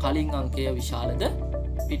කලින් අංකය විශාලද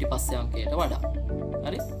පිටිපස්සේ අංකයට වඩා.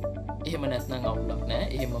 හරි? එහෙම නැත්නම් අවුලක් නැහැ.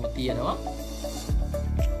 එහෙමම තියෙනවා.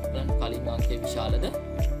 බලන්න කලින් අංකය විශාලද?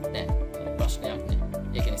 නැහැ. ප්‍රශ්නයක් නැහැ.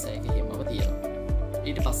 ඒක නිසා ඒක එහෙමම තියෙනවා.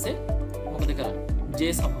 ඊට පස්සේ මොකද කරන්නේ?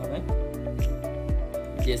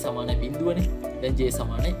 J සමානයි බිංදුවනේ. දැන් J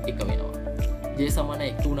සමානයි 1 වෙනවා. J සමානයි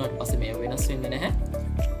 1 වුණාට පස්සේ මේව වෙනස් වෙන්නේ නැහැ.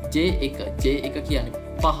 J1 කියන්නේ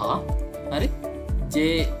 5. හරි?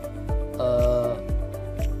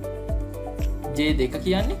 J2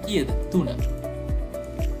 කියන්නේ කීයද? 3.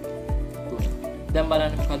 දැන්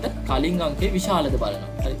බලන්න මොකද්ද? කලින් අංකය විශාලද බලනවා.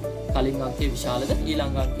 හරි? කලින් අංකය විශාලද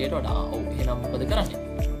ඊළඟ අංකයට වඩා? ඔව්. එහෙනම් මොකද කරන්නේ?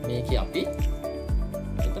 මේකේ අපි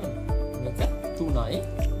එතන මේක 3යි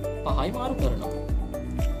 5යි මාරු කරනවා.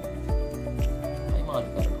 5යි මාරු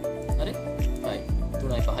කරනවා. හරි? right.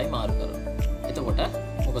 3යි 5යි මාරු කරනවා. එතකොට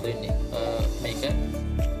මොකද වෙන්නේ? මේක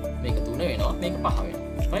 3 වෙනවා. මේක 5 වෙනවා.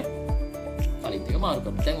 right? කලින් එක මාරු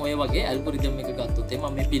කරනවා. දැන් ඔය වගේ ඇල්ගොරිතම් එක ගත්තොත් එම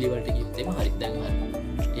මේ පිළිවෙලට ගියොත් එම හරි. දැන් හරි.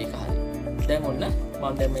 ඒක හරි. දැන් ඔන්න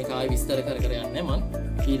මම දැන් මේක ආයෙ විස්තර කර යන්නේ මම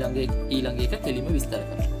ඊළඟ එක කෙලිම විස්තර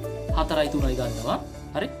කරනවා. 4යි 3යි ගන්නවා.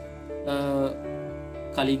 හරි?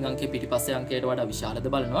 කලින් අංකේ පිටිපස්සේ අංකයට වඩා විශාලද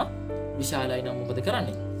බලනවා. විශාලයි නම් මොකද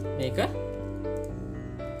කරන්නේ? මේක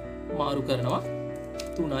මාරු කරනවා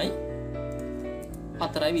 3යි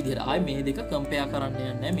 4යි විදිහට ආයි මේ දෙක කම්පෙයාර් කරන්න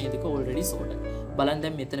යන්නේ නැහැ මේ දෙක already sorted බලන්න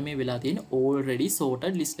දැන් මෙතන මේ වෙලා තියෙන already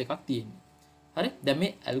sorted list එකක් තියෙනවා හරි දැන්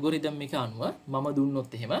මේ ඇල්ගොරිතම් එක අනුව මම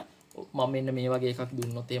දුන්නොත් එහෙම මම මෙන්න මේ වගේ එකක්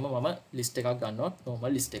දුන්නොත් එහෙම මම list එකක් ගන්නවා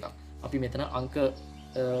normal list එකක් අපි මෙතන අංක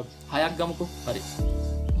 6ක් ගමුකෝ හරි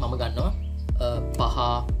මම ගන්නවා 5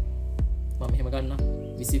 මම එහෙම ගන්නවා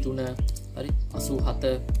 23 හරි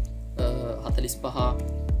 87 45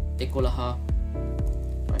 11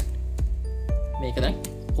 right මේක දැන්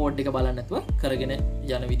කෝඩ් එක බලන්න නැතුව කරගෙන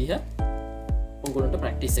යන විදිහ ඔයගොල්ලන්ට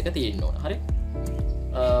ප්‍රැක්ටිස් එක තියෙන්න ඕන හරි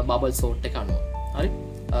බබල් සෝට් එක අනුව හරි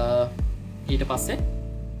ඊට පස්සේ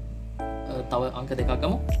තව අංක දෙකක්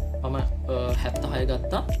ගමු මම 76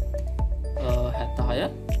 ගත්තා 76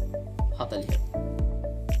 40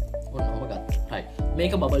 ඔන්නෝම ගත්තා right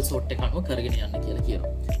මේක බබල් සෝට් එක අනුව කරගෙන යන්න කියලා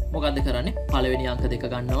කියනවා මොකද්ද කරන්නේ පළවෙනි අංක දෙක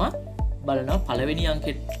ගන්නවා බලනවා පළවෙනි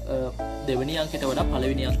අංකෙට දෙවෙනි අංකයට වඩා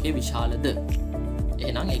පළවෙනි අංකය විශාලද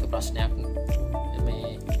එහෙනම් ඒක ප්‍රශ්නයක්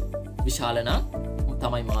මේ විශාල නම්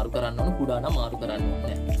තමයි මාරු කරන්න ඕන කුඩා නම් මාරු කරන්න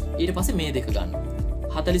ඕනේ නැහැ ඊට පස්සේ මේ දෙක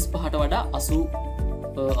ගන්නවා 45ට වඩා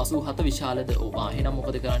 87 විශාලද ඔව් එහෙනම්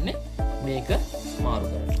මොකද කරන්නේ මේක මාරු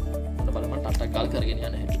කරනවා ඔන්න බලන්න ටටක් ගාල් කරගෙන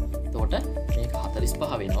යන හැටි එතකොට මේක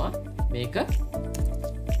 45 වෙනවා මේක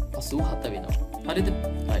 87 වෙනවා හරිද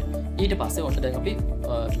right ඊට පස්සේ ඔන්න දැන් අපි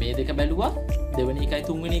මේ දෙක බැලුවා දෙවෙනි එකයි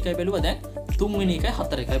තුන්වෙනි එකයි බැලුවා දැන් තුන්වෙනි එකයි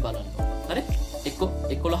හතර එකයි බලන්න හරි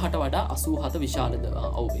 11ට වඩා 87 විශාලද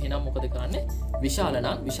ඔව් එහෙනම් මොකද කරන්නේ විශාල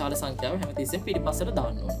නම් විශාල සංඛ්‍යාව හැමතිස්සෙම පිටිපස්සට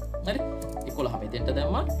දාන්න ඕන හරි 11 මෙතෙන්ට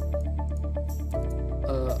දැම්මා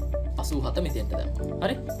 87 මෙතෙන්ට දැම්මා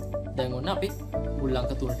හරි දැන් ඔන්න අපි මුල්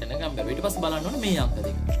අංක 3ට එනකම් බැලුවා ඊට පස්සේ බලන්න ඕනේ මේ අංක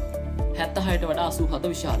දෙක 76ට වඩා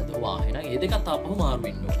 87 විශාලද වා එහෙනම් මේ දෙකත් ආපහු මාරු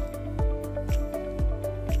වෙන්න ඕන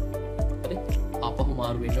හරි ආපහු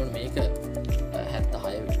මාරු වෙන්න ඕන මේක 76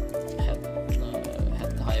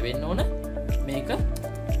 වෙන්න ඕන මේක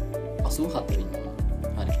 87 වෙන්න ඕන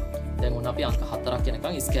හරි දැන් ඔන්න අපි අංක 4ක්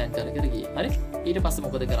යනකම් ස්කෑන් කර කර ගියේ හරි ඊට පස්සේ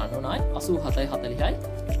මොකද කරන්න ඕන ආයි 87යි 40යි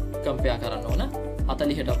කම්පෙයාර් කරන්න ඕන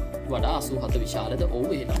 40ට වඩා 87 විශාලද ඔව්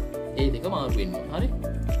එහෙනම් ඒ දෙක මාරු වෙන්න ඕන හරි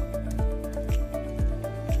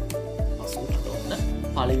 87 ඔන්න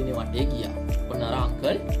පළවෙනි වටේ ගියා ඔන්න අර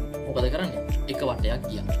අංකල් මොකද කරන්නේ එක වටයක්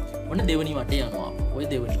ගියා ඔන්න දෙවෙනි වටේ යනවා ඔය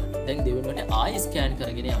දෙවෙනි වටේ දැන් දෙවෙනි වටේ ආයි ස්කෑන්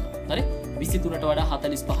කරගෙන යනවා හරි 23ට වඩා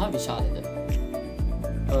 45 විශාලද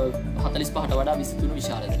 45ට වඩා 23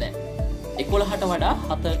 විශාලද නෑ 11ට වඩා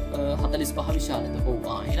 45 විශාලද ඔව්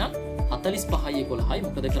එහෙනම් 45යි 11යි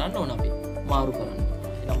මොකද කරන්න ඕන අපි මාරු කරන්න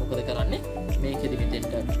එහෙනම් මොකද කරන්නේ මේකෙදි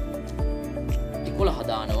මෙතෙන්ට 11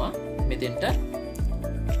 දානවා මෙතෙන්ට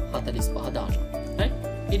 45 දානවා right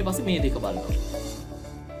ඊට පස්සේ මේ දෙක බලනවා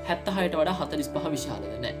 76ට වඩා 45 විශාලද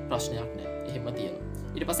නෑ ප්‍රශ්නයක් නෑ එහෙම තියෙනවා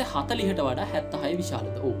ඊට පස්සේ 40ට වඩා 76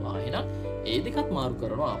 විශාලද ඔව් එහෙනම් ඒ දෙකත් මාරු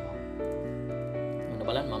කරනවා ආපහු මොන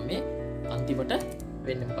බලන්න මම මේ අන්තිමට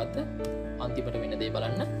වෙන්නේ මොකද්ද අන්තිමට වෙන දේ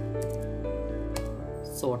බලන්න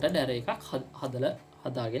sorted array එකක්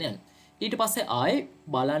හදාගෙන යන්න ඊට පස්සේ ආයේ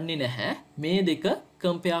බලන්නේ නැහැ මේ දෙක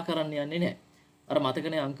කම්පෙයාර් කරන්න යන්නේ නැහැ අර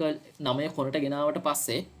මතකනේ අංක 9 කොනට ගෙනාවට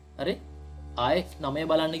පස්සේ හරි ආයේ 9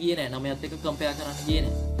 බලන්න ගියේ නැහැ 9ත් එක්ක කම්පෙයාර් කරන්න ගියේ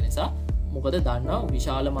නැහැ ඒ නිසා මොකද දන්නවා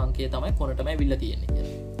විශාලම අංකය තමයි කොනටමයි විල්ල තියෙන්නේ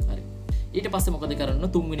කියලා හරි ඊට පස්සේ මොකද කරන්න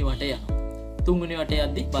තුන්වෙනි වටේ යනවා තුන්වෙනි වටේ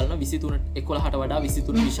යද්දි බලන 23 11ට වඩා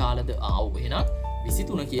 23 විශාලද ආව් එහෙනම්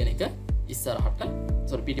 23 කියන එක ඉස්සරහට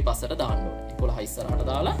පිටිපස්සට දාන්න ඕනේ 11 ඉස්සරහට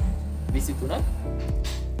දාලා 23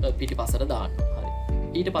 පිටිපස්සට දාන්න හරි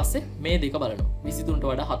ඊට පස්සේ මේ දෙක බලනවා 23ට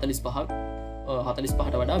වඩා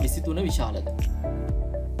 45ට වඩා 23 විශාලද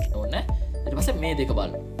ඕන්න ඊට පස්සේ මේ දෙක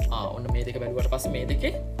බලනවා ඔන්න මේ දෙක බැලුවට පස්සේ මේ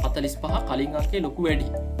දෙකේ 45 කලින් අංකේ ලොකු වැඩි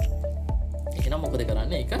එහෙනම් මොකද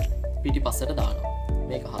කරන්නේ ඒක පිටිපස්සට දානවා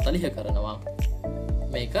මේක 40 කරනවා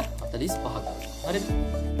මේක 45 කරනවා හරිද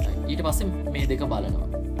ඊට පස්සේ මේ දෙක බලනවා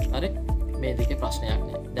හරි මේ දෙකේ ප්‍රශ්නයක්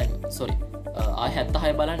නෑ දැන් සෝරි ආය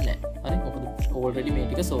 76 බලන්නේ හරි මොකද ඕල්රෙඩි මේ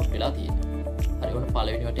ටික සෝට් වෙලා තියෙනවා හරි ඔන්න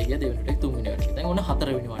පළවෙනි වටේ ගියා දෙවෙනි වටේ තුන්වෙනි වටේ දැන් ඔන්න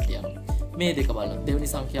හතරවෙනි වටේ යනවා මේ දෙක බලනවා දෙවෙනි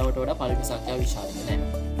සංඛ්‍යාවට වඩා පළවෙනි සංඛ්‍යාව විශාලද නෑ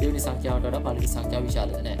දෙවෙනි සංඛ්‍යාවට වඩා පළවෙනි සංඛ්‍යාව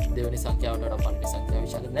විශාලද නෑ දෙවෙනි සංඛ්‍යාවට වඩා පළවෙනි සංඛ්‍යාව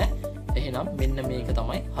විශාලද නෑ එහෙනම් මෙන්න මේක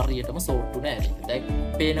තමයි හරියටම සෝට් උනේ නේද දැන්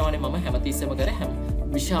පේනවනේ මම හැමතිස්සෙම කරේ හැම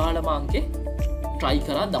විශාලම අංකේ try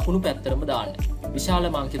කරා දකුණු පැත්තටම දාන්න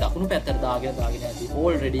විශාලම අංකේ දකුණු පැත්තට දාගෙන ඇති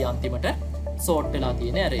already අන්තිමට සෝට් වෙලා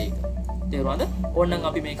තියෙන array එක තේරුණාද ඕනනම්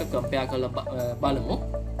අපි මේක කම්පෙයාර් කරලා බලමු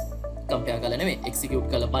කම්පෙයාර් කරලා නෙමෙයි එක්සිකියුට්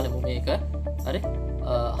කරලා බලමු මේක හරි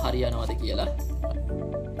හරියනවද කියලා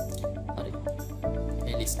හරි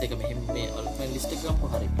මේ ලිස්ට් එක මෙහෙම මේ අල්ෆබෙට් ලිස්ට් එක ගමු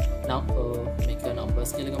හරි නම් මේක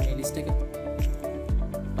නම්බර්ස් කියලා ගමු මේ ලිස්ට් එක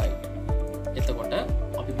right එතකොට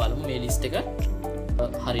අපි බලමු මේ ලිස්ට් එක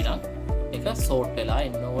හරිනම් එක සෝට් වෙලා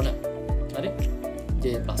එන්න ඕන හරි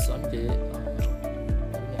j+1 j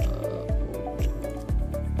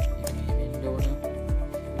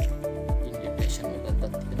indentation එකක්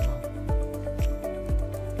තියෙනවා.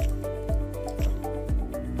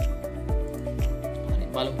 හරි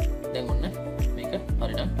බලමු. දැන් ඔන්න මේක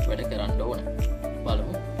හරිනම් වැඩ කරන්න ඕන.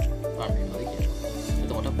 බලමු රන් වෙනවද කියලා.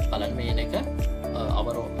 එතකොට බලන්න මේන එක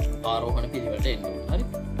ආරෝහණ පිළිවෙලට එන්න ඕන. හරි.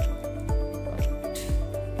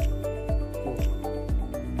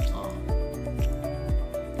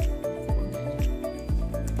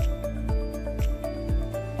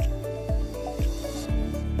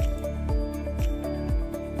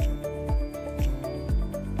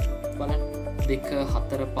 දෙක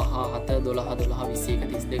 4 5 7 12 12 21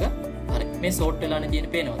 32 හරි මේ සෝට් වෙලානේ තියෙන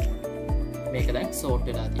පේනවද මේක දැන් සෝට්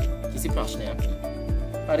වෙලා තියෙන කිසි ප්‍රශ්නයක්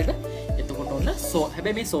නෑ හරිද එතකොට ඔන්න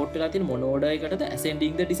හැබැයි මේ සෝට් වෙලා තියෙන මොන ඕඩර් එකකටද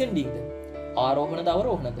ascending ද descending ද ආරෝහණද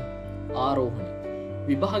අවරෝහණද ආරෝහණ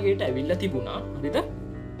විභාගයට ඇවිල්ලා තිබුණා හරිද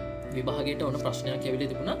විභාගයට ඔන්න ප්‍රශ්නයක්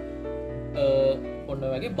ඇවිල්ලා තිබුණා ඔන්න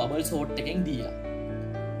වගේ බබල් සෝට් එකෙන් දීලා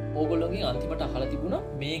ඕගොල්ලෝගෙන් අන්තිමට අහලා තිබුණා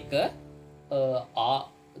මේක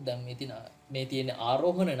දැන් මේ තියෙන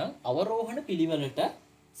ආරෝහණ නම් අවරෝහණ පිළිවෙලට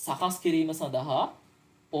සකස් කිරීම සඳහා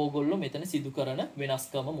ඕගොල්ලෝ මෙතන සිදු කරන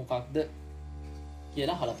වෙනස්කම මොකක්ද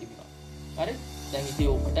කියලා අහලා තිබුණා. හරි? දැන් ඉතින්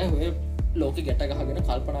ඔකට ඔය ලෝකෙ ගැට ගහගෙන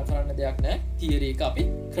කල්පනා කරන්න දෙයක් නැහැ. තියරි එක අපි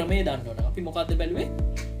ක්‍රමේ දන්න ඕන. අපි මොකද්ද බැලුවේ?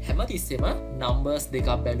 හැමතිස්සෙම නම්බර්ස් දෙකක්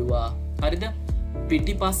බැලුවා. හරිද?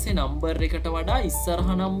 පිටිපස්සේ නම්බර් එකට වඩා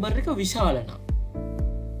ඉස්සරහා නම්බර් එක විශාල නම්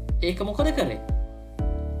ඒක මොකද කරේ?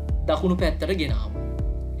 දකුණු පැත්තට ගෙනාවා.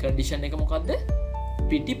 කන්ඩිෂන් එක මොකක්ද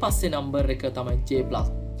පිටි පස්සේ නම්බර් එක තමයි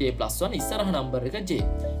j+1 ඉස්සරහ නම්බර් එක j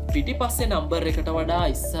පිටි පස්සේ නම්බර් එකට වඩා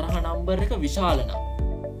ඉස්සරහ නම්බර් එක විශාල නම්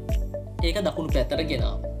ඒක දකුණු පැත්තට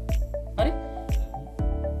ගෙනාවා හරි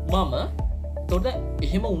මම එතකොට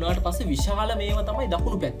එහෙම වුණාට පස්සේ විශාල මේවා තමයි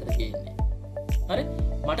දකුණු පැත්තට ගේන්නේ හරි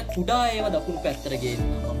මට කුඩා ඒවා දකුණු පැත්තට ගේන්න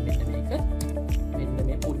මම මෙන්න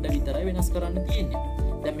මේ පොඩ්ඩ විතරයි වෙනස් කරන්න තියෙන්නේ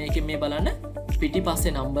දැන් මේකෙන් මේ බලන්න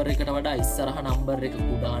පිටිපස්සේ නම්බර් එකට වඩා ඉස්සරහ නම්බර් එක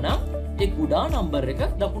කුඩා නම් ඒ කුඩා නම්බර් එක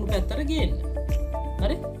දකුණු පැත්තට ගේන්න.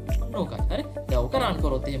 හරි? ඔන්නෝකයි. හරි? දැන් ඔක රන්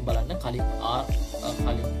කරොත් එහෙම බලන්න කලින්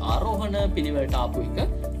ආරෝහණ පිළිවෙලට ආපු එක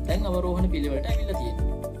දැන් අවරෝහණ පිළිවෙලට ඇවිල්ලා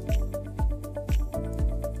තියෙනවා.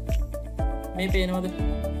 මේ පේනවද?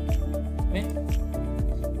 මේ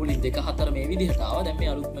මුලින් 2 4 මේ විදිහට ආවා. දැන් මේ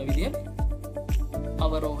අලුත්ම විදිහට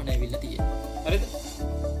අවරෝහණ ඇවිල්ලා තියෙනවා. හරිද?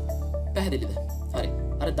 පැහැදිලිද? හරි.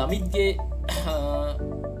 අර දමිත්ගේ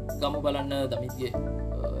ගම බලන්න දමිත්ගේ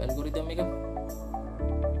ඇල්ගොරිතම් එක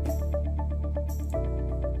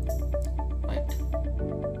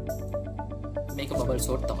මේක බබල්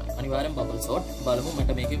සෝට් තමයි අනිවාර්යෙන් බබල් සෝට් බලමු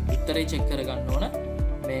මට මේකේ උත්තරේ චෙක් කරගන්න ඕන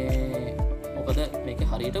මේ මොකද මේක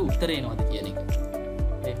හරියට උත්තරේ එනවද කියන එක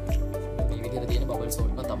මේ විදිහට තියෙන බබල්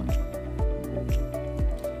සෝට් එක තමයි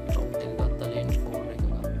රවුට් එක ගත්තා ලේන් 4 එක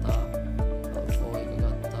ගත්තා 4 එක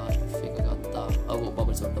ගත්තා f එක ගත්තා අව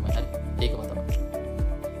බබල් සෝට් තමයි හරි ඒකම තමයි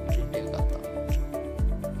print එක ගත්තා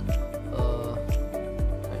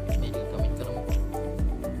මේක කමෙන්ට් කරමු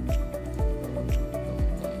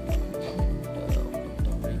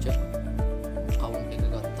count එක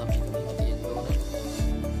ගත්තා මේක මෙහෙම තියෙන්න ඕන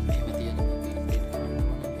මෙහෙම තියෙන මේක ඉන්ඩෙක්ට් කරන්න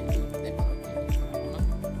ඕන මේක දෙපහක් කරන්න ඕන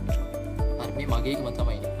හරි මේ මගේ එකම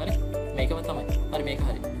තමයි හරි මේකම තමයි හරි මේක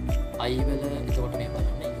හරි i වල එතකොට මේ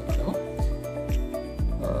බලන්න ඒක බලමු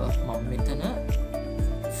මම මෙතන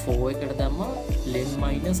 4 එකට දැම්මා len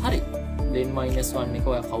minus හරි len minus 1 එක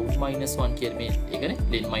ඔය count minus 1 කියලා මේ ඒකනේ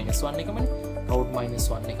len minus 1 එකමනේ count minus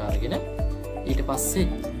 1 එක අරගෙන ඊට පස්සේ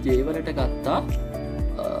j වලට ගත්තා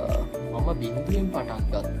මම බිඳුවෙන් පටන්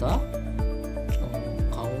ගත්තා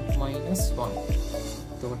count minus 1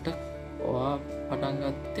 එතකොට ඔයා පටන්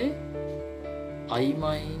ගත්තේ i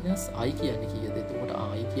minus i කියන්නේ කීයද එතකොට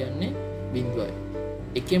i කියන්නේ බිඳුවයි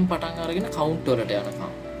එකෙන් පටන් අරගෙන count වලට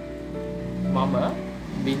යනකම් මම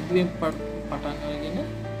බිඳුවෙන් පටන් අරගෙන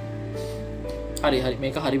හරි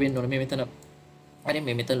මේක හරි වෙන්න ඕනේ මේ මෙතන හරි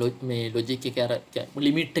මේ මෙතන මේ ලොජික් එක අර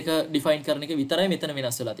ලිමිට් එක ඩිෆයින් කරන එක විතරයි මෙතන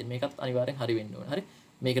වෙනස් වෙලා තියෙන්නේ මේකත් අනිවාර්යෙන් හරි වෙන්න ඕනේ හරි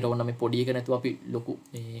මේකට ඕන මේ පොඩි එක නැතුව අපි ලොකු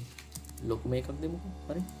මේකක් දෙමුකෝ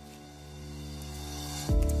හරි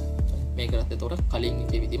මේකට එතකොට කලින්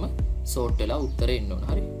එකේ විදිහම සෝට් වෙලා උත්තරේ එන්න ඕන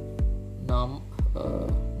හරි number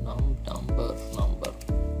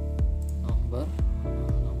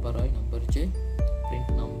j print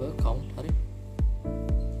number count හරි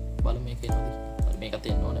බලමු මේක එනවද හරි මේකත්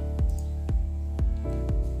එන්න ඕන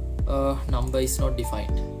number is not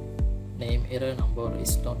defined name error number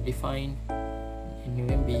is not defined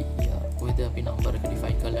num be here කොහෙද අපි number එක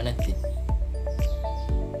define කරලා නැත්තේ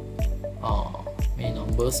මේ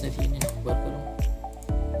numbers නේ තියෙන්නේ number කරමු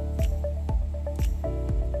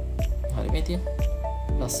හරි මේ තියෙන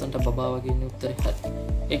ලස්සන්ට බබා වගේ ඉන්න උත්තරේ හරි.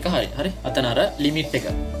 ඒක හරි. හරි. අතන අර ලිමිට් එක.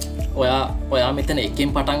 ඔයා මෙතන එකෙන්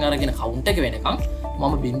පටන් අරගෙන කවුන්ට් එක වෙනකම්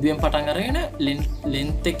මම බිඳුවෙන් පටන් අරගෙන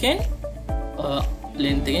ලෙන්ත් එකෙන්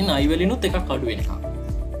i වලිනුත් එකක් අඩු වෙනකම්.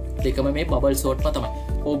 දෙකම මේ බබල් සෝට්ම තමයි.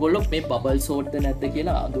 ඕගොල්ලෝ මේ බබල් සෝට්ද නැද්ද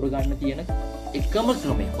කියලා අඳුර ගන්න තියෙන එකම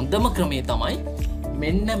ක්‍රමය, හොඳම ක්‍රමය තමයි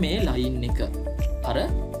මෙන්න මේ ලයින් එක අර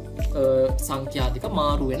සංඛ්‍යා දෙක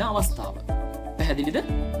මාරු වෙන අවස්ථාව. පැහැදිලිද?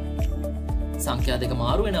 සංඛ්‍යා දෙක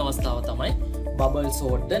මාරු වෙන අවස්ථාව තමයි බබල්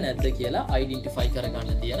සෝට්ද නැද්ද කියලා අයිඩෙන්ටිෆයි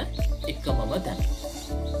කරගන්න තියෙන එකමම තැන.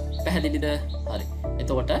 පැහැදිලිද? හරි.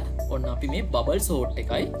 එතකොට ඔන්න අපි මේ බබල් සෝට්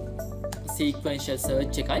එකයි sequential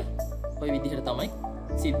search එකයි ඔය විදිහට තමයි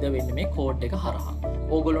සිද්ධ වෙන්නේ මේ කෝඩ් එක හරහා.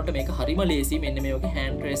 ඕගොල්ලොන්ට මේක හරිම ලේසි. මෙන්න මේ වගේ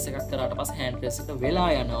hand trace එකක් කරාට පස්සේ hand trace එක වෙලා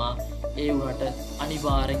යනවා. ඒ වුණාට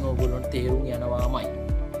අනිවාර්යෙන් ඕගොල්ලොන්ට තේරුම් යනවාමයි.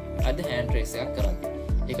 අද hand trace එකක් කරන්නේ.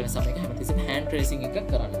 ඒක නිසා මේක හැමතිස්සෙම hand tracing එකක්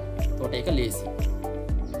කරන්න. එතකොට ඒක ලේසි.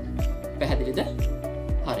 පැහැදිලිද?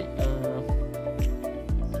 හරි.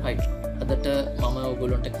 right. අදට මම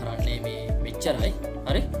ඔයගොල්ලන්ට කරන්නේ මේ මෙච්චරයි.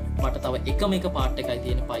 හරි. මට තව එකම එක පාර්ට් එකයි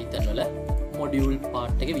තියෙන්නේ Python වල මොඩියුල්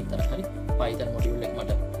පාර්ට් එක විතරයි. හරි. Python මොඩියුල් එක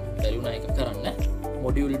මට බැරි වුණා ඒක කරන්න.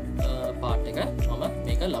 මොඩියුල් පාර්ට් එක මම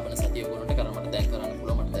මේක ලබන සතියේ ඔයගොල්ලන්ට කරන්න මට දැන් කරන්න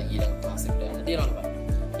පුළුවන්. මට දැන් ඊළඟ ක්ලාස් එකට යන්න තියෙනවා.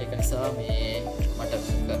 ඒක නිසා මේ මට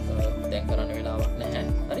දැන් කරන්න වෙලාවක් නැහැ.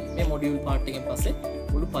 හරි. මේ මොඩියුල් පාර්ට් එකෙන් පස්සේ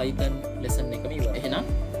මුළු Python lesson එකම ඉවරයි. එහෙනම්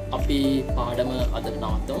අපි පාඩම අදට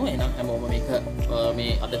නවත්තමු. එහෙනම් හැමෝම මේක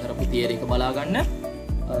මේ අද කරපු තියරි එක බලා ගන්න.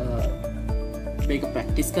 මේක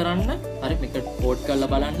ප්‍රැක්ටිස් කරන්න. හරි. මේක කෝඩ්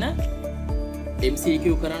කරලා බලන්න. MCQ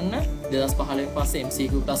කරන්න. 2015 පස්සේ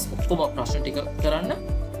MCQ ප්ලස් ඔක්කොම ප්‍රශ්න ටික කරන්න.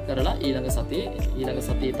 කරලා ඊළඟ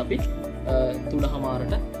සතියේත් අපි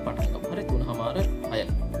 3:00ට පටන් ගමු. හරි. 3:00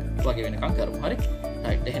 6 වගේ වෙනකම් කරමු. හරි.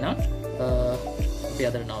 රයිට්. එහෙනම් අපි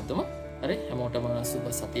අදට නවත්තමු. හරි. හැමෝටම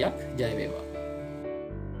සුබ සතියක්. ජය වේවා.